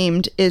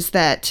framed is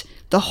that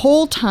the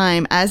whole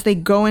time as they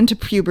go into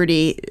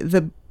puberty,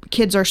 the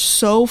kids are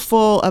so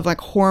full of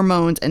like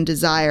hormones and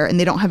desire, and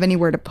they don't have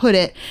anywhere to put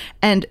it.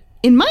 And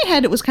in my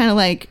head, it was kind of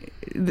like,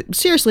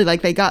 seriously,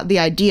 like they got the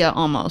idea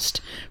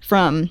almost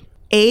from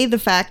A, the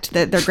fact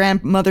that their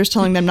grandmother's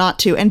telling them not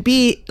to, and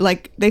B,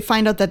 like they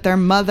find out that their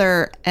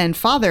mother and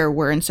father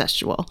were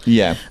incestual.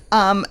 Yeah.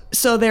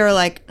 So they were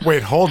like,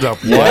 wait, hold up.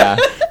 What?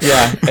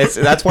 Yeah.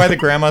 That's why the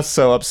grandma's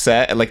so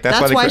upset. Like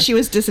that's why she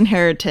was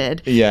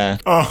disinherited. Yeah.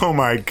 Oh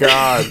my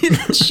God.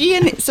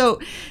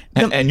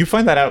 And you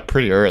find that out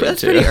pretty early.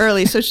 That's pretty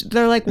early. So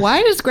they're like,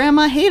 why does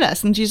grandma hate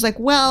us? And she's like,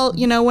 well,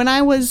 when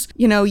I was,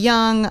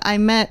 young, I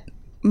met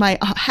my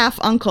half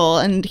uncle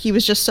and he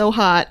was just so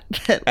hot.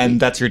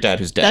 And that's your dad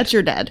who's dead. That's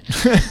your dad.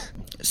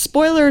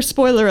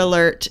 Spoiler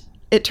alert.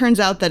 It turns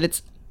out that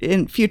it's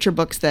in future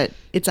books that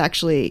it's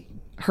actually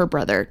her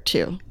brother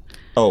too.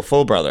 Oh,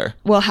 full brother.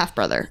 Well, half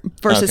brother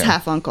versus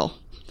half uncle.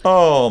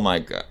 Oh my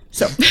God.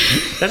 So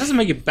that doesn't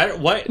make it better.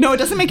 What? No, it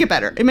doesn't make it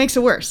better. It makes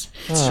it worse.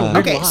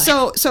 Okay,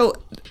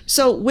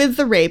 so with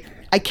the rape,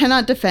 I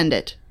cannot defend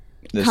it.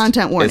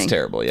 Content warning. It's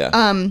terrible, yeah.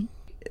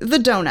 The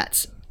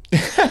donuts.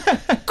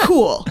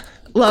 Cool.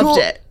 Loved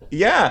it.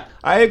 Yeah,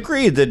 I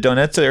agree. The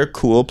donuts are a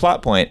cool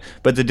plot point,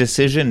 but the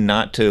decision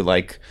not to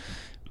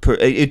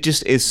it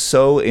just is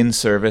so in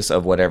service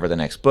of whatever the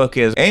next book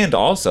is. And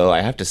also,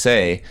 I have to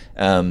say,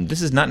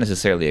 this is not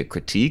necessarily a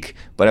critique,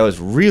 but I was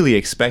really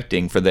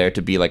expecting for there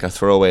to be like a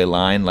throwaway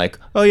line like,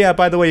 oh yeah,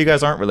 by the way, you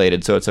guys aren't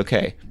related, so it's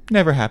okay.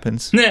 Never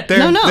happens. No,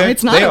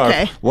 it's not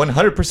okay. They are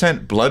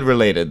 100% blood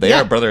related. They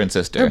are brother and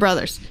sister. They're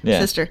brothers,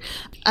 sister.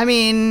 I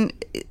mean,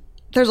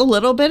 there's a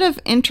little bit of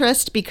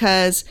interest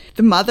because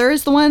the mother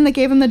is the one that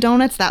gave him the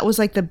donuts. That was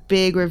like the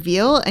big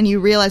reveal. And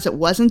you realize it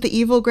wasn't the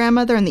evil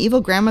grandmother. And the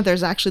evil grandmother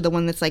is actually the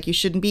one that's like, you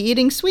shouldn't be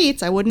eating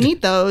sweets. I wouldn't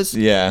eat those.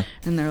 Yeah.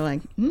 And they're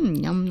like, yum,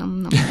 nom,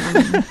 nom,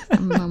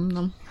 nom, nom,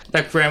 nom.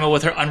 That grandma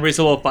with her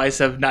unreasonable advice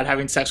of not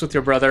having sex with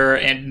your brother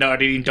and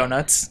not eating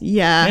donuts.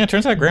 Yeah. Yeah, it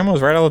turns out grandma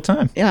was right all the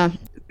time. Yeah.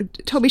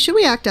 Toby, should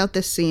we act out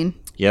this scene?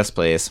 Yes,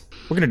 please.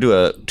 We're going to do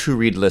a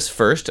to-read list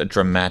first, a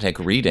dramatic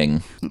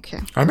reading. Okay.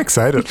 I'm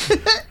excited.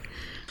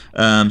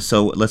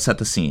 So let's set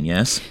the scene,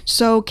 yes?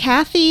 So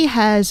Kathy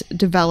has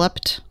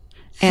developed,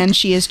 and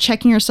she is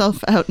checking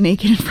herself out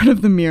naked in front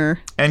of the mirror.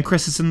 And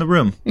Chris is in the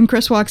room. And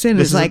Chris walks in and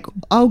is like,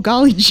 oh,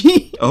 golly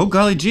gee. Oh,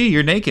 golly gee,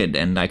 you're naked,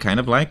 and I kind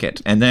of like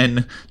it. And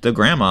then the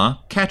grandma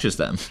catches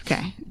them.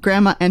 Okay,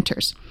 grandma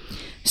enters.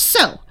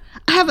 So,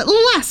 I have at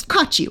last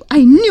caught you.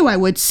 I knew I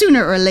would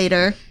sooner or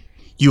later.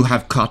 You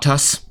have caught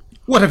us?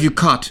 What have you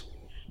caught?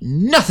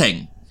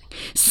 Nothing!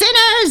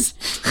 Sinners!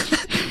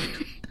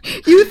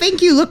 You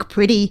think you look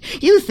pretty.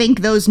 You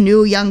think those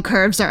new young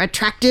curves are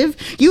attractive.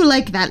 You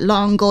like that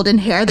long golden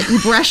hair that you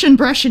brush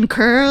and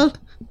curl.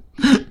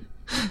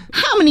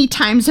 How many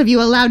times have you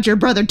allowed your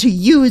brother to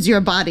use your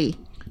body?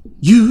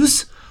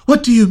 Use?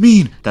 What do you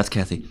mean? That's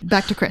Kathy.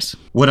 Back to Chris.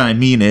 What I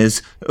mean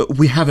is,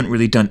 we haven't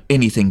really done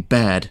anything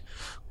bad.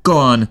 Go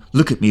on,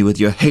 look at me with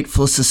your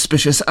hateful,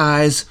 suspicious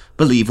eyes.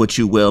 Believe what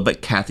you will,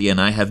 but Kathy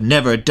and I have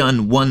never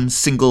done one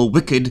single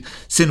wicked,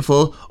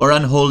 sinful, or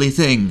unholy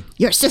thing.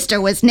 Your sister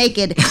was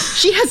naked.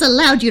 She has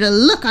allowed you to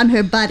look on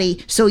her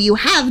body, so you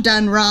have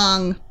done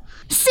wrong.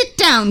 Sit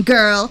down,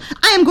 girl.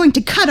 I am going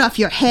to cut off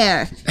your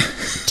hair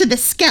to the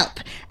scalp,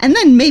 and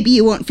then maybe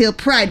you won't feel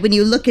pride when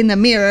you look in the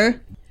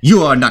mirror.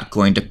 You are not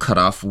going to cut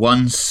off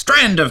one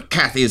strand of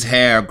Kathy's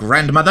hair,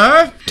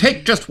 grandmother.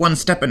 Take just one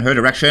step in her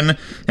direction,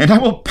 and I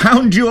will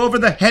pound you over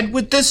the head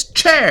with this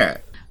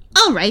chair.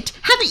 All right,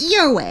 have it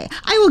your way.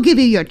 I will give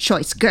you your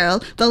choice,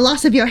 girl. The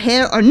loss of your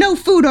hair or no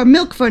food or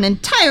milk for an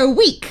entire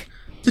week.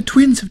 The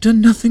twins have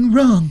done nothing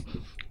wrong.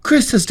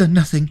 Chris has done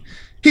nothing.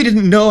 He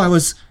didn't know I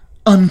was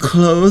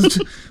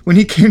unclothed when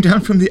he came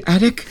down from the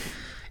attic.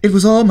 It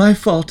was all my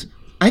fault.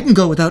 I can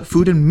go without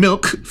food and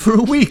milk for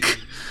a week.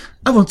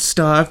 I won't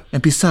starve, and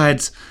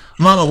besides,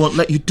 Mama won't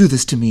let you do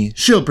this to me.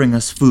 She'll bring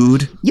us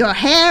food. Your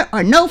hair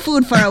or no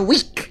food for a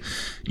week.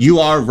 You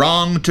are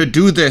wrong to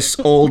do this,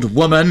 old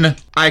woman.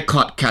 I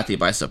caught Kathy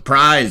by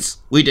surprise.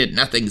 We did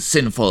nothing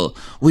sinful.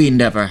 We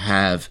never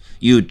have.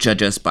 You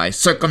judge us by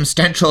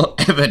circumstantial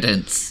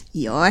evidence.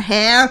 Your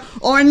hair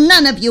or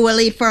none of you will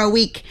eat for a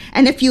week.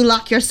 And if you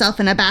lock yourself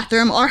in a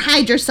bathroom or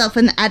hide yourself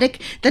in the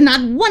attic, then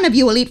not one of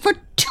you will eat for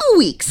 2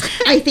 weeks.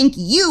 I think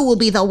you will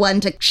be the one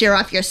to shear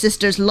off your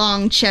sister's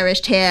long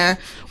cherished hair.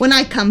 When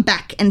I come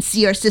back and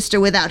see your sister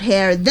without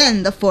hair,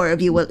 then the 4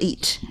 of you will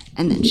eat.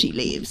 And then she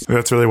leaves.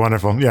 That's really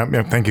wonderful.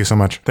 Yeah, thank you so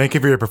much. Thank you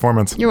for your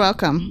performance. You're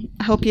welcome.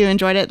 I hope you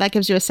enjoyed it. That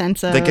gives you a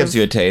sense of... That gives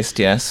you a taste,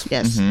 yes.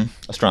 Yes. Mm-hmm.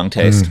 A strong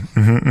taste.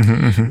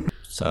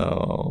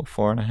 So,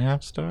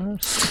 4.5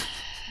 stars?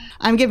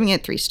 I'm giving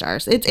it 3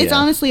 stars. It's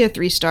honestly a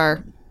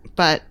 3-star,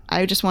 but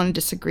I just want to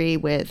disagree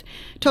with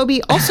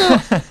Toby. Also,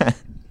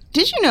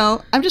 did you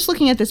know, I'm just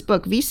looking at this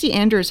book, V.C.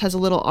 Andrews has a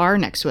little R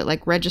next to it,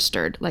 like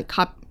registered,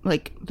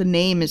 like the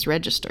name is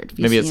registered.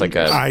 Maybe it's like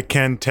a... I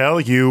can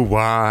tell you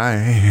why.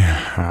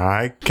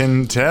 I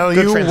can tell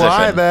you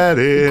why that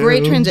is.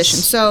 Great transition.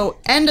 So,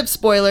 end of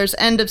spoilers.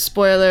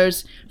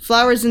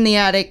 Flowers in the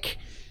Attic.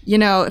 You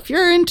know, if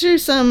you're into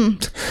some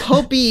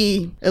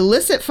pulpy,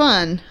 illicit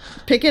fun,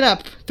 pick it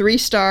up. 3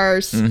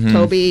 stars.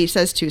 Toby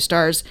says 2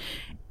 stars.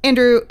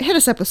 Andrew, hit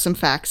us up with some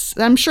facts.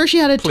 I'm sure she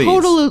had a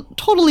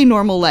totally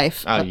normal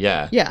life. Oh,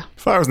 yeah. Yeah.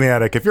 Flowers in the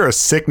Attic. If you're a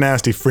sick,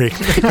 nasty freak,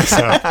 pick this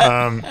up.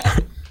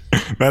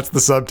 That's the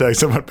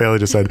subtext of what Bailey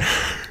just said.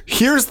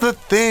 Here's the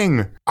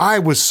thing. I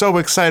was so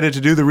excited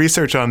to do the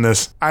research on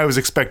this. I was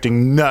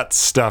expecting nuts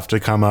stuff to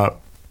come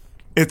up.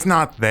 It's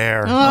not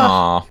there.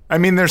 Aww. I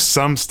mean, there's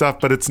some stuff,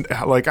 but it's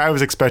like I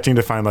was expecting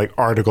to find like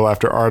article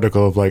after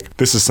article of like,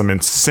 this is some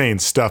insane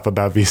stuff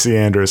about V.C.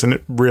 Andrews. And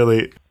it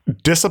really,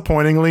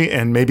 disappointingly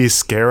and maybe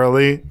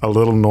scarily, a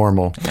little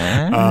normal.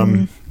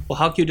 Well,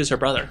 how cute is her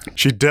brother?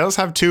 She does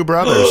have 2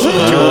 brothers, 2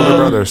 older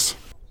brothers.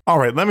 All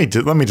right, let me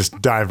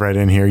just dive right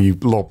in here, you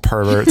little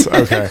perverts.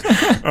 Okay.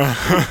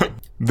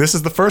 This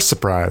is the first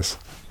surprise.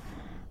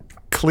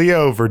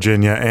 Cleo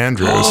Virginia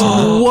Andrews.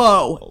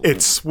 Whoa.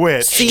 It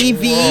switched.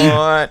 CV.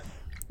 What?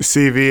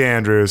 CV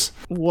Andrews.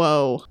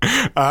 Whoa.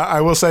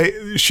 I will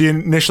say she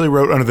initially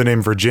wrote under the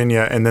name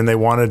Virginia, and then they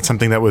wanted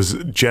something that was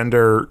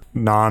gender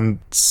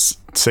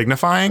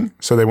non-signifying,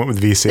 so they went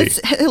with VC. It's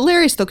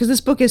hilarious, though, because this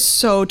book is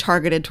so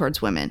targeted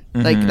towards women.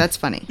 Like, that's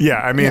funny. Yeah,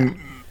 I mean...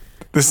 Yeah.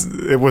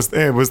 It was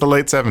the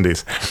late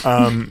 70s.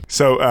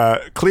 So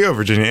Cleo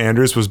Virginia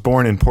Andrews was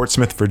born in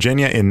Portsmouth,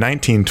 Virginia in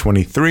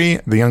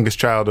 1923, the youngest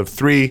child of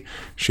 3.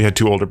 She had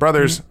 2 older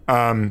brothers.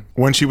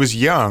 When she was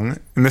young,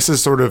 and this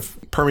is sort of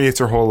permeates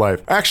her whole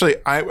life. Actually,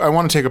 I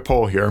want to take a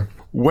poll here.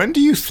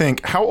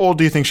 How old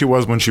do you think she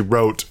was when she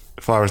wrote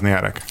Flowers in the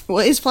Attic?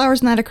 Well, is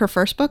Flowers in the Attic her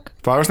first book?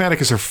 Flowers in the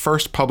Attic is her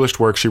first published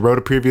work. She wrote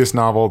a previous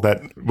novel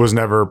that was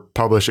never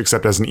published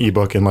except as an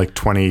ebook in like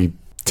 2010.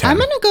 I'm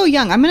going to go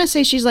young. I'm going to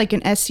say she's like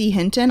an S.C.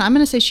 Hinton. I'm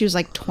going to say she was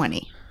like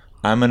 20.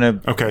 I'm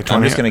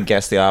just going to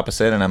guess the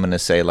opposite, and I'm going to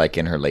say like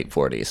in her late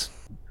 40s.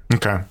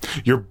 Okay.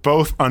 You're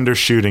both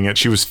undershooting it.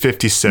 She was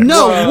 56.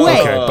 No way.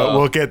 Okay, but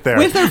we'll get there.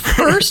 With her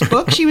first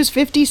book, she was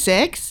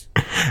 56?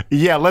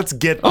 Yeah, let's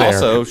get there.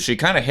 Also, she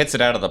kind of hits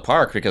it out of the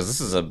park because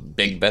this is a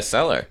big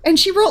bestseller. And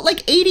she wrote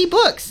like 80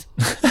 books.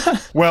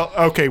 Well,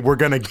 okay, we're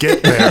going to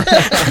get there.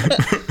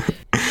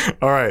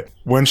 All right.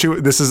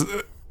 This is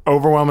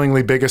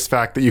overwhelmingly biggest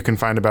fact that you can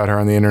find about her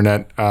on the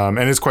internet, and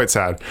it's quite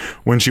sad.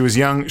 When she was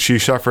young, she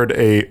suffered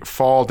a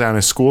fall down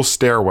a school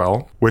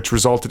stairwell, which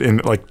resulted in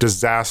like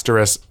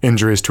disastrous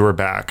injuries to her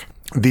back.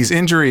 These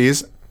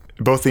injuries,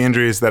 both the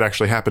injuries that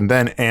actually happened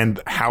then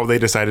and how they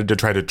decided to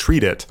try to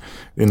treat it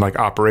in like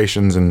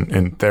operations and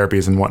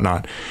therapies and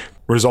whatnot,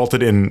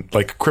 resulted in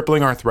like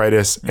crippling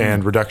arthritis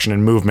and reduction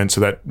in movement, so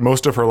that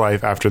most of her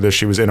life after this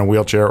she was in a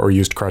wheelchair or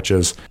used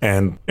crutches,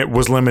 and it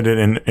was limited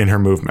in her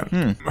movement.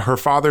 Her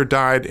father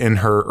died in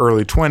her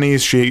early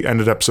 20s. She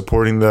ended up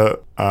supporting the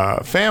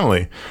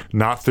family,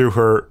 not through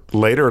her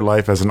later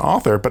life as an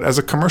author, but as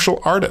a commercial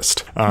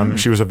artist.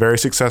 She was a very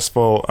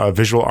successful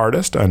visual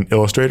artist, an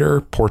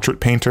illustrator,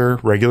 portrait painter,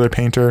 regular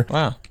painter.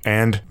 Wow.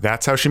 And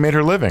that's how she made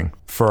her living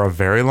for a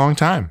very long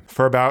time,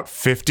 for about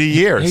 50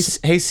 years.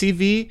 Hey,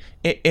 CV,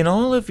 in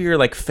all of your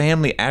like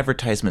family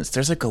advertisements,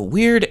 there's like a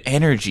weird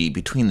energy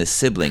between the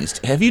siblings.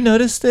 Have you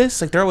noticed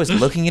this? Like they're always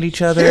looking at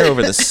each other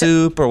over the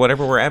soup or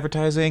whatever we're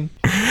advertising.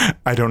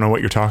 I don't know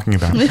what you're talking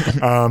about.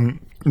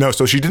 No,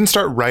 so she didn't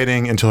start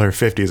writing until her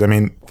 50s. I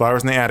mean,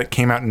 Flowers in the Attic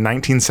came out in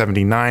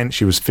 1979.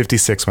 She was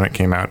 56 when it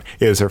came out.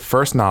 It was her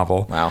first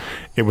novel. Wow.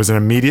 It was an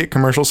immediate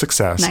commercial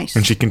success. Nice.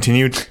 And she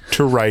continued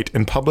to write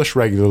and publish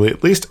regularly,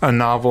 at least a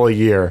novel a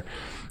year,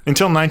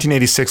 until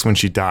 1986 when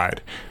she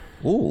died.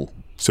 Ooh.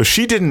 So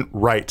she didn't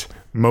write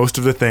most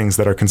of the things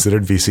that are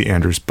considered V.C.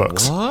 Andrews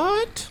books.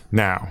 What?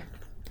 Now,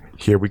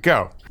 here we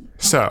go.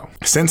 So,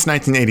 since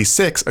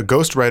 1986, a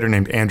ghostwriter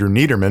named Andrew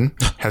Niederman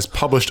has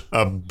published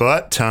a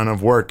butt ton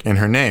of work in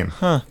her name,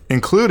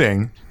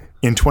 including,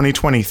 in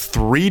 2020,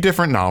 3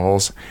 different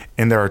novels,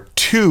 and there are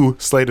 2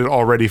 slated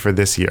already for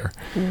this year.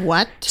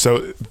 What?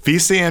 So,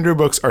 V.C. Andrew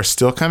books are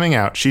still coming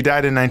out. She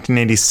died in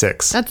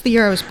 1986. That's the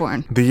year I was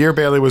born. The year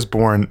Bailey was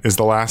born is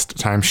the last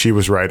time she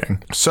was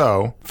writing.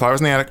 So, Flowers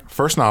in the Attic,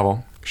 first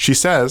novel. She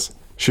says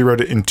she wrote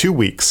it in 2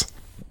 weeks.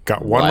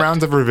 Got 1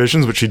 round of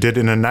revisions, which she did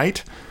in a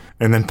night,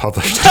 and then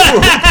published.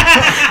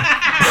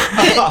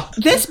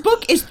 This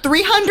book is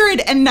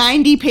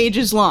 390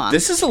 pages long.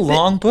 This is a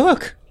long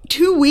book.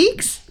 2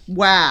 weeks?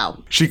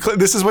 Wow.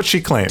 This is what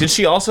she claimed. Did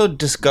she also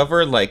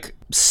discover like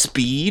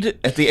Speed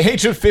at the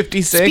age of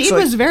 56. Speed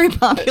was very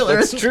popular.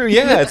 That's true.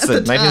 Yeah, it's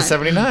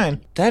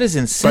 1979. That is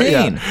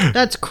insane. Yeah.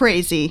 That's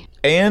crazy.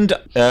 And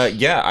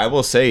I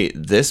will say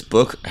this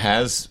book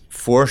has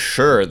for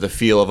sure the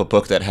feel of a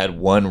book that had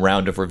one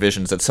round of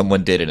revisions that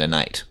someone did in a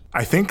night.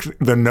 I think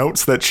the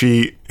notes that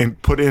she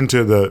put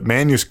into the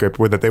manuscript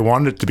were that they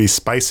wanted it to be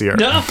spicier.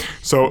 No.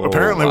 So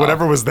apparently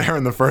whatever was there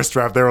in the first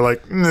draft, they were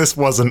like, this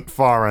wasn't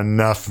far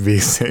enough,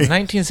 VC.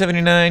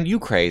 1979, you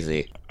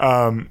crazy.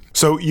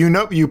 So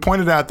you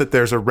pointed out that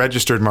there's a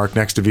registered mark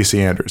next to VC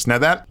Andrews. Now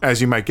that,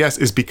 as you might guess,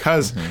 is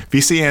because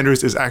VC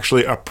Andrews is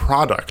actually a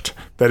product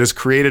that is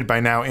created by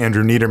now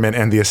Andrew Niederman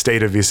and the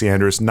estate of VC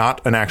Andrews, not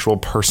an actual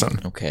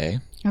person. Okay.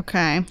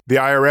 Okay. The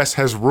IRS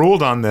has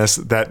ruled on this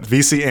that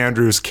VC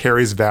Andrews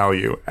carries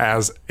value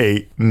as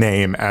a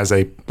name, as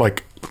a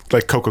like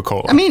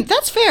Coca-Cola. I mean,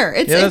 that's fair.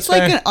 It's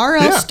like fair. an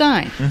R.L.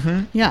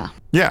 Stein. Yeah.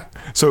 Yeah.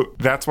 So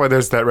that's why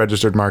there's that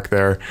registered mark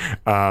there.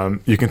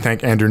 You can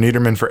thank Andrew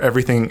Niederman for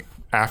everything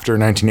after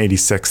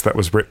 1986 that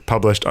was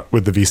published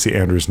with the VC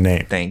Andrews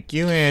name. Thank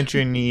you,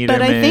 Andrew Niederman.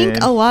 But I think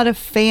a lot of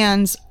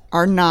fans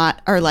are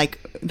like,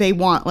 they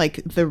want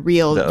like the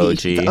real the OG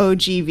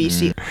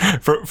VC.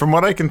 From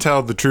what I can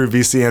tell, the true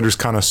VC Andrews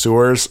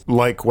connoisseurs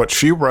like what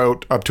she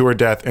wrote up to her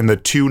death and the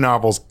two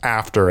novels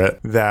after it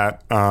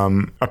that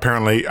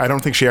apparently, I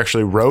don't think she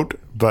actually wrote,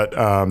 but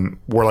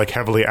were like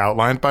heavily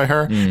outlined by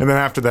her. And then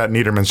after that,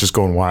 Niederman's just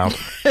going wild.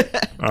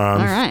 All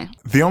right.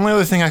 The only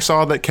other thing I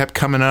saw that kept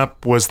coming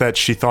up was that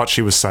she thought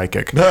she was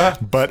psychic.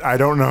 But I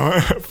don't know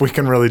if we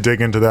can really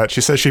dig into that. She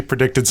says she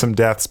predicted some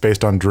deaths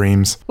based on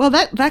dreams. Well,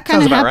 that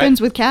kind of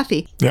happens with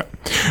Kathy. Yeah.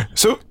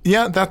 So,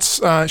 yeah, that's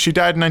she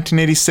died in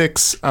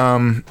 1986.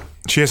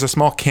 She has a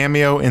small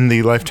cameo in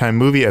the Lifetime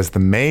movie as the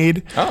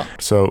maid. Oh.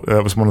 So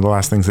that was one of the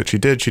last things that she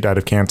did. She died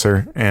of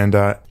cancer. And,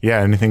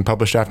 anything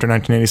published after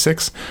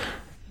 1986,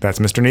 that's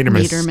Mr.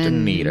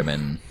 Niederman.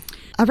 Niederman.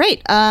 All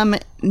right.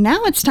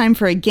 Now it's time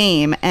for a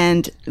game.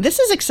 And this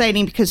is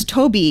exciting because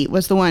Toby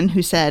was the one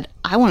who said,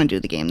 I want to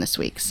do the game this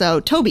week. So,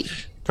 Toby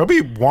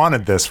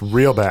wanted this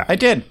real bad. I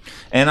did.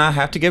 And I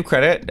have to give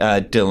credit.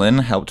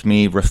 Dylan helped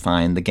me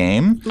refine the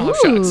game. Oh,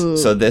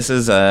 shucks. So this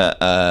is a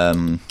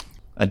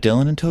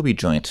Dylan and Toby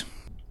joint.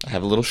 I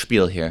have a little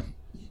spiel here.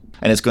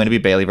 And it's going to be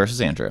Bailey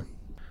versus Andrew.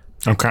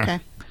 Okay.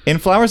 In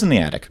Flowers in the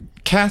Attic,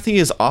 Kathy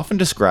is often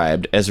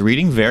described as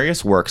reading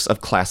various works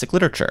of classic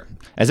literature,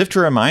 as if to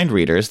remind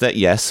readers that,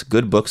 yes,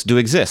 good books do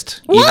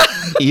exist,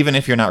 even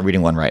if you're not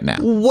reading one right now.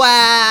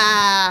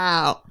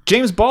 Wow.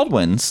 James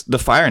Baldwin's The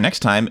Fire Next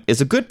Time is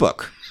a good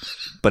book,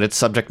 but its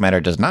subject matter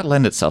does not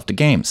lend itself to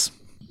games.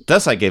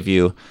 Thus, I give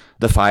you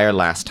The Fire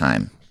Last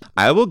Time.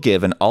 I will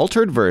give an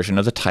altered version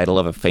of the title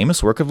of a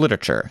famous work of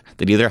literature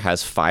that either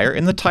has fire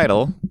in the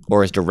title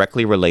or is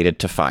directly related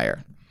to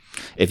fire.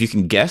 If you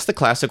can guess the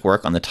classic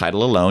work on the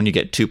title alone, you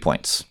get 2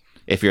 points.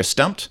 If you're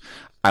stumped,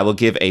 I will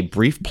give a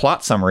brief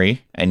plot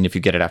summary, and if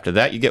you get it after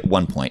that, you get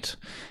 1 point.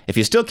 If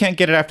you still can't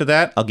get it after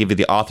that, I'll give you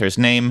the author's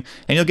name,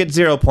 and you'll get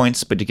 0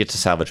 points, but you get to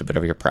salvage a bit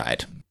of your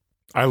pride.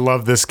 I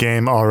love this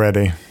game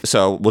already.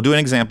 So we'll do an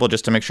example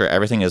just to make sure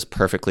everything is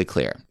perfectly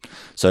clear.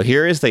 So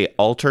here is the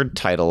altered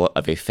title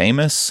of a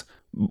famous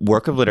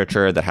work of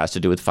literature that has to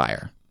do with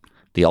fire.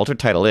 The altered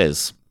title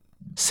is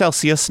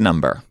Celsius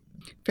Number.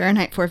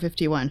 Fahrenheit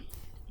 451.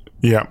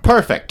 Yeah.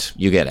 Perfect.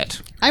 You get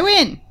it. I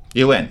win.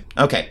 You win.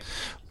 Okay.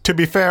 To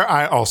be fair,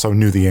 I also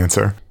knew the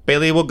answer.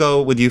 Bailey, we'll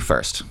go with you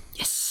first.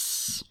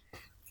 Yes.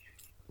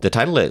 The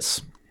title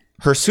is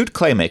Hirsute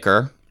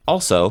Claymaker,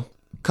 also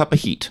Cup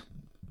of Heat.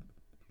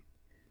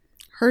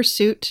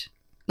 Hirsute,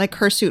 like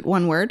hirsute,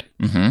 one word.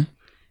 Mm-hmm.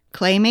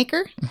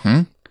 Claymaker.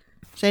 Mm-hmm.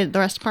 Say the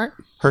rest part.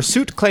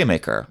 Hirsute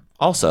Claymaker,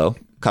 also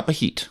Cup of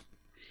Heat.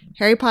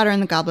 Harry Potter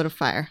and the Goblet of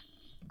Fire.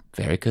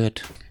 Very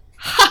good.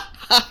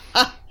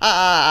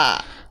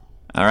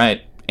 All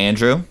right,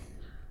 Andrew,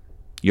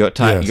 your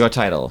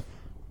title.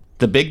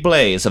 The Big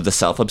Blaze of the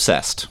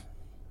Self-Obsessed.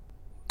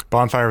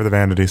 Bonfire of the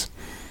Vanities.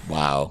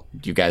 Wow,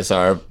 you guys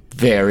are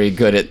very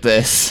good at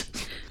this.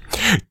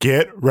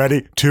 Get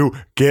ready to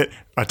get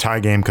a tie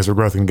game because we're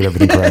both going to get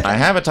everything correct. I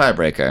have a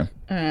tiebreaker.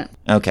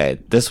 Okay,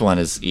 this one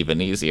is even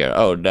easier.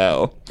 Oh,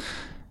 no.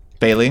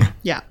 Bailey?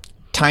 Yeah.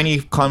 Tiny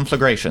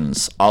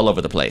conflagrations all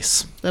over the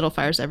place. Little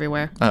fires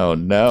everywhere. Oh,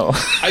 no.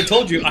 I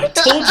told you.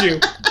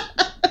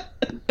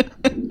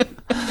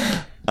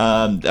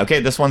 Okay,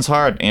 this one's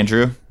hard,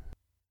 Andrew.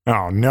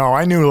 Oh, no.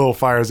 I knew little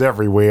fires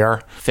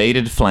everywhere.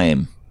 Faded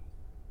Flame.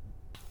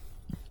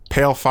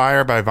 Pale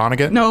Fire by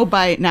Vonnegut? No,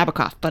 by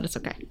Nabokov, but it's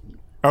okay.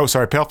 Oh,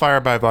 sorry. Pale Fire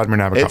by Vladimir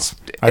Nabokov.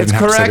 I It's didn't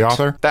have correct. to say the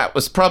author. That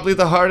was probably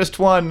the hardest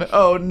one.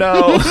 Oh,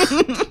 no.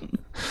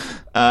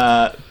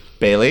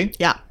 Bailey?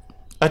 Yeah.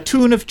 A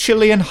Tune of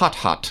Chili and Hot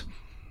Hot.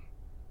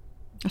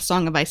 A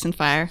Song of Ice and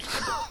Fire.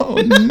 Oh,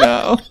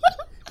 no.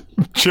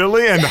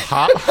 Chili and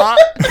hot hot?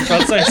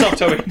 That's myself,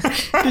 Toby.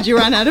 Did you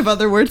run out of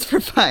other words for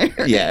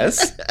fire?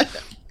 Yes.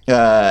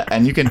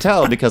 And you can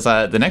tell because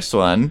the next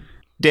one,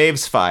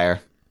 Dave's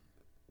Fire.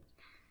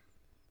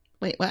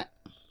 Wait, what?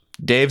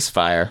 Dave's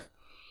Fire.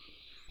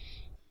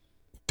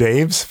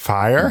 Dave's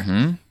Fire?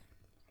 Mm-hmm.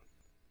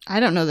 I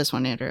don't know this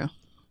one, Andrew.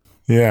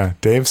 Yeah,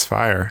 Dave's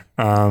fire.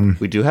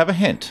 We do have a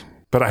hint.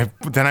 But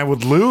then I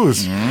would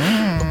lose.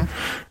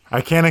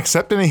 I can't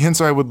accept any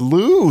hints or I would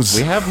lose.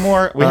 We have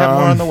more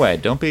on the way.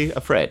 Don't be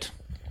afraid.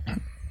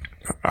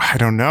 I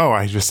don't know.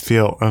 I just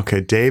feel,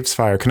 okay, Dave's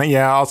fire.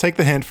 I'll take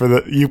the hint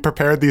you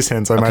prepared these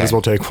hints. I might as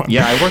well take one.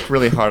 Yeah, I worked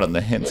really hard on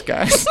the hints,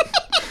 guys.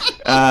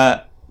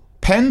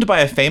 Penned by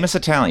a famous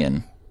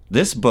Italian,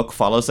 this book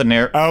follows the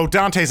narrative. Oh,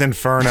 Dante's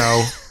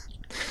Inferno.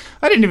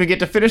 I didn't even get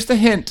to finish the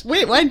hint.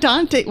 Wait, why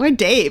Dante? Why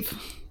Dave?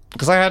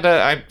 Because I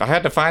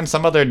had to find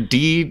some other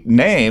D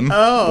name.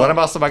 Oh. What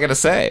else am I going to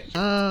say?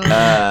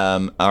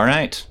 All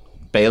right.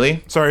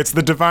 Bailey? Sorry, it's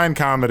the Divine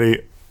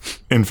Comedy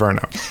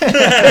Inferno.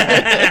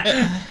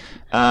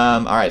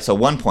 All right, so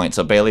 1 point.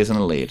 So Bailey's in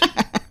the lead.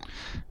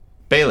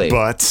 Bailey.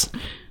 But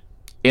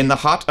in the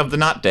hot of the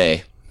not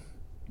day.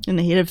 In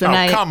the heat of the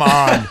night. Oh, come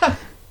on.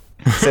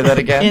 Say that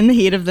again. In the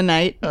heat of the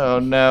night. Oh,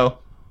 no.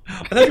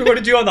 I thought you were going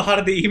to do on the hot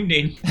of the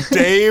evening.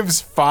 Dave's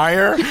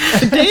fire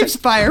Dave's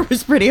fire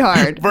was pretty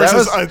hard.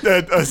 versus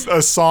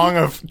a song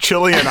of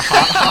chili and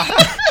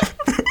hot.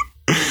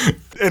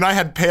 And I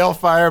had Pale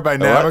Fire by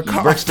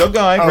Nabokov. We're still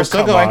going. Oh, We're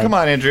still going. Come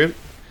on, Andrew.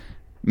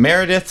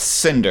 Meredith's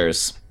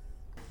Cinders.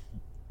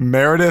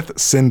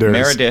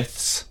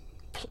 Meredith's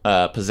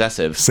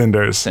possessive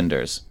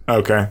Cinders.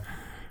 Okay.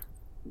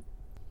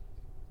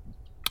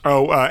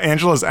 Oh,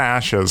 Angela's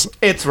Ashes.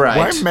 It's right.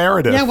 Why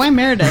Meredith? Yeah, why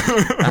Meredith?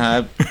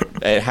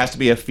 It has to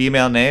be a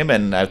female name,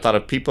 and I thought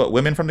of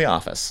women from The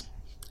Office.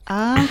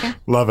 Okay.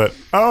 Love it.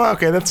 Oh,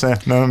 okay, that's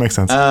it. No, that makes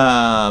sense.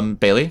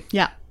 Bailey?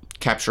 Yeah.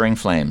 Capturing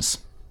Flames.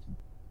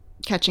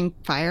 Catching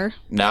Fire.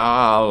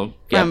 No.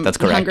 Yeah, From that's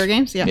correct. Hunger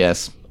Games? Yeah.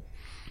 Yes.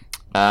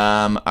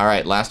 All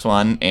right, last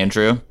one.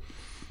 Andrew,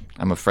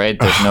 I'm afraid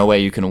there's no way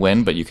you can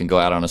win, but you can go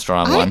out on a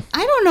strong one.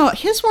 I don't know.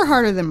 His were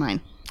harder than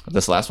mine.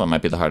 This last one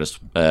might be the hardest,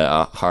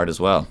 hard as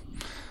well.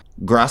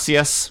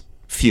 Gracias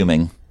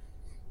Fuming.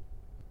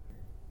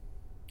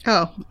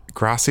 Oh.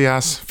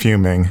 Gracias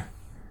Fuming.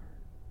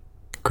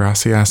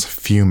 Gracias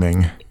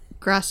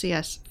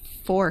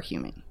for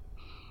huming.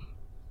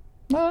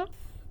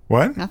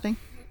 What? Nothing.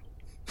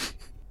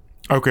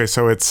 Okay,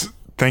 so it's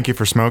thank you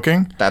for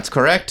smoking. That's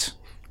correct.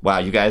 Wow,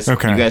 you guys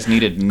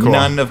needed Cool.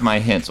 none of my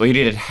hints. Well, you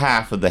needed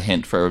half of the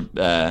hint for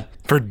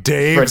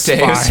Dave's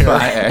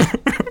fire.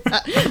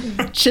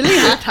 Chili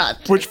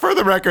hot. Which, for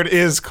the record,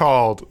 is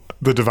called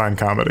The Divine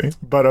Comedy.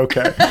 But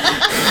okay.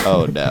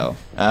 Oh no.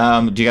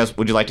 Would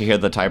you like to hear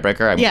the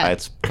tiebreaker? Yeah.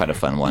 It's quite a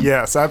fun one.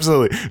 Yes,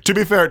 absolutely. To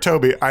be fair,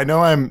 Toby, I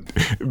know I'm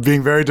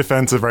being very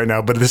defensive right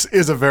now, but this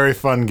is a very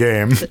fun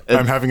game.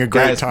 I'm having a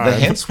great Guys, time. the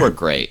hints were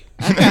great.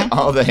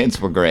 All the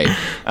hints were great.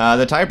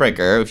 The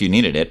tiebreaker, if you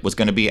needed it, was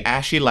going to be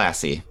Ashy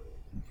Lassie.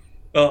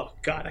 Oh,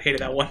 God, I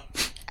hated that one.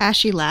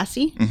 Ashy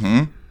Lassie.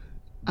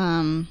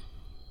 Mm-hmm.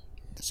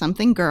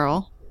 Something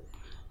girl.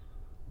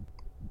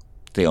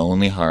 The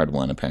only hard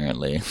one,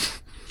 apparently.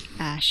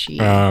 Ashy.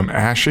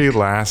 Ashy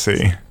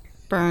Lassie.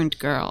 Burned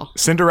girl.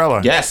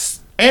 Cinderella. Yes!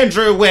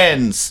 Andrew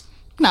wins!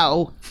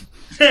 No.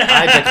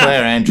 I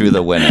declare Andrew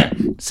the winner.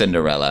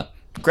 Cinderella.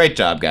 Great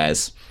job,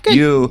 guys. Good.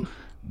 You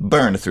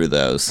burned through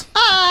those.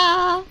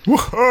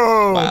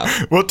 Whoa! Wow.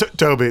 Well,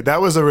 Toby, that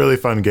was a really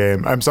fun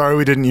game. I'm sorry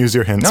we didn't use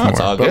your hints No, more. it's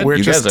all but good. we're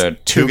You just guys are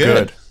too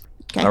good.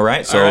 Okay. All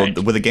right, so All right.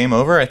 with the game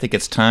over, I think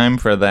it's time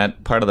for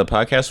that part of the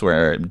podcast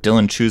where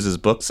Dylan chooses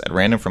books at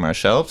random from our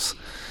shelves.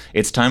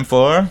 It's time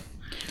for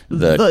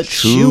the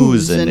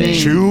Choosening.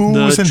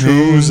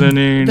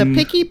 Choosening. The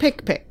picky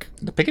pick.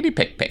 The pickety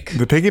pick pick.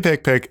 The piggy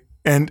pick.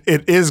 And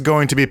it is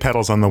going to be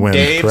Petals on the Wind,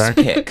 Dave's correct?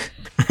 pick.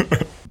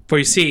 For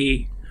you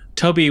see,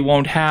 Toby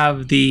won't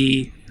have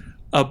the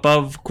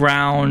above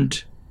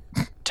ground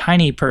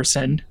tiny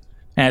person.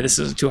 This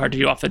is too hard to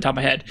do off the top of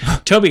my head.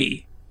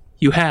 Toby,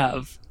 you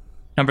have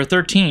number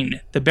 13,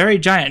 The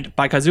Buried Giant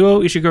by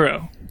Kazuo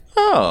Ishiguro.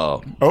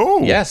 Oh.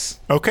 Oh. Yes.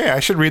 Okay, I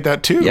should read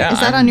that too. Yeah.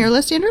 Is that on your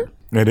list, Andrew?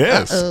 It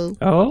is.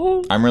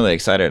 Oh. I'm really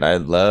excited. I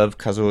love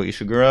Kazuo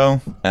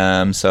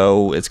Ishiguro.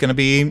 So it's going to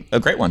be a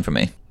great one for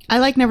me. I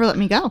like Never Let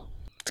Me Go.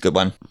 It's a good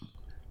one.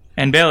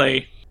 And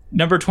Bailey,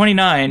 number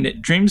 29,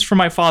 Dreams from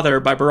My Father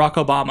by Barack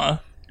Obama.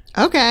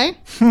 Okay.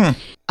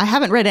 I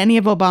haven't read any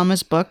of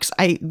Obama's books.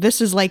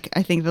 This is I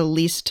think the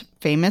least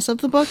famous of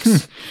the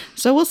books.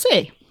 So we'll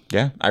see.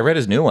 Yeah, I read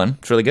his new one.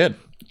 It's really good.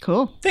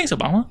 Cool. Thanks,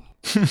 Obama.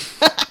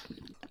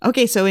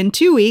 Okay, so in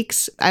 2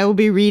 weeks, I will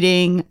be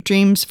reading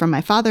Dreams from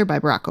My Father by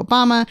Barack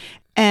Obama,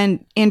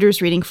 and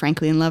Andrew's reading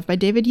Frankly in Love by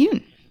David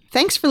Yoon.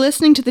 Thanks for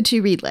listening to The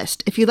To Read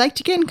List. If you'd like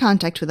to get in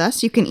contact with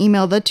us, you can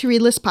email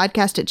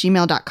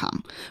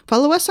thetoreadlistpodcast@gmail.com.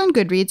 Follow us on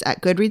Goodreads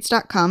at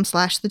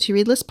goodreads.com/The To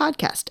Read List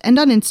Podcast, and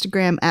on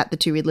Instagram at The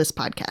To Read List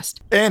Podcast.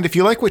 And if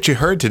you like what you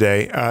heard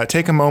today,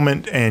 take a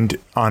moment and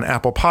on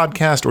Apple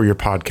Podcast or your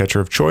podcatcher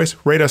of choice,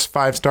 rate us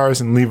 5 stars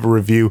and leave a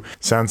review.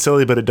 Sounds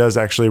silly, but it does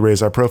actually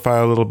raise our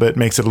profile a little bit,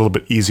 makes it a little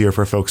bit easier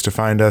for folks to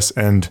find us,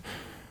 and,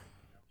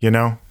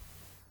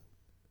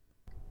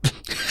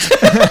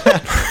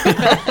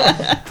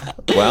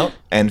 Well,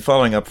 and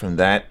following up from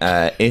that,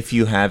 if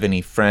you have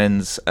any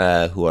friends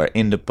who are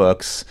into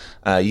books,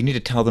 you need to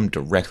tell them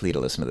directly to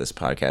listen to this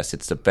podcast.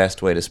 It's the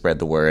best way to spread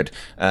the word.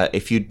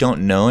 If you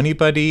don't know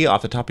anybody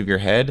off the top of your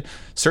head,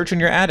 search in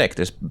your attic.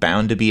 There's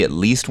bound to be at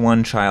least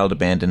one child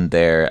abandoned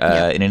there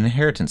in an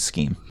inheritance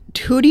scheme.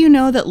 Who do you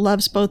know that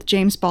loves both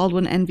James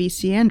Baldwin and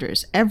V.C.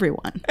 Andrews?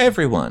 Everyone.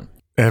 Everyone.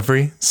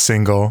 Every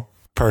single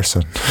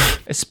person.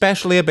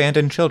 Especially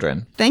abandoned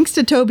children. Thanks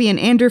to Toby and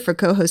Andrew for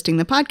co-hosting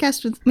the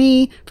podcast with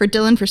me, for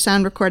Dylan for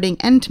sound recording,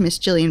 and to Miss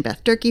Jillian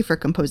Beth Durkee for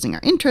composing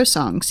our intro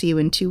song. See you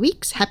in 2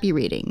 weeks. Happy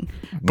reading.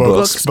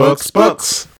 Books.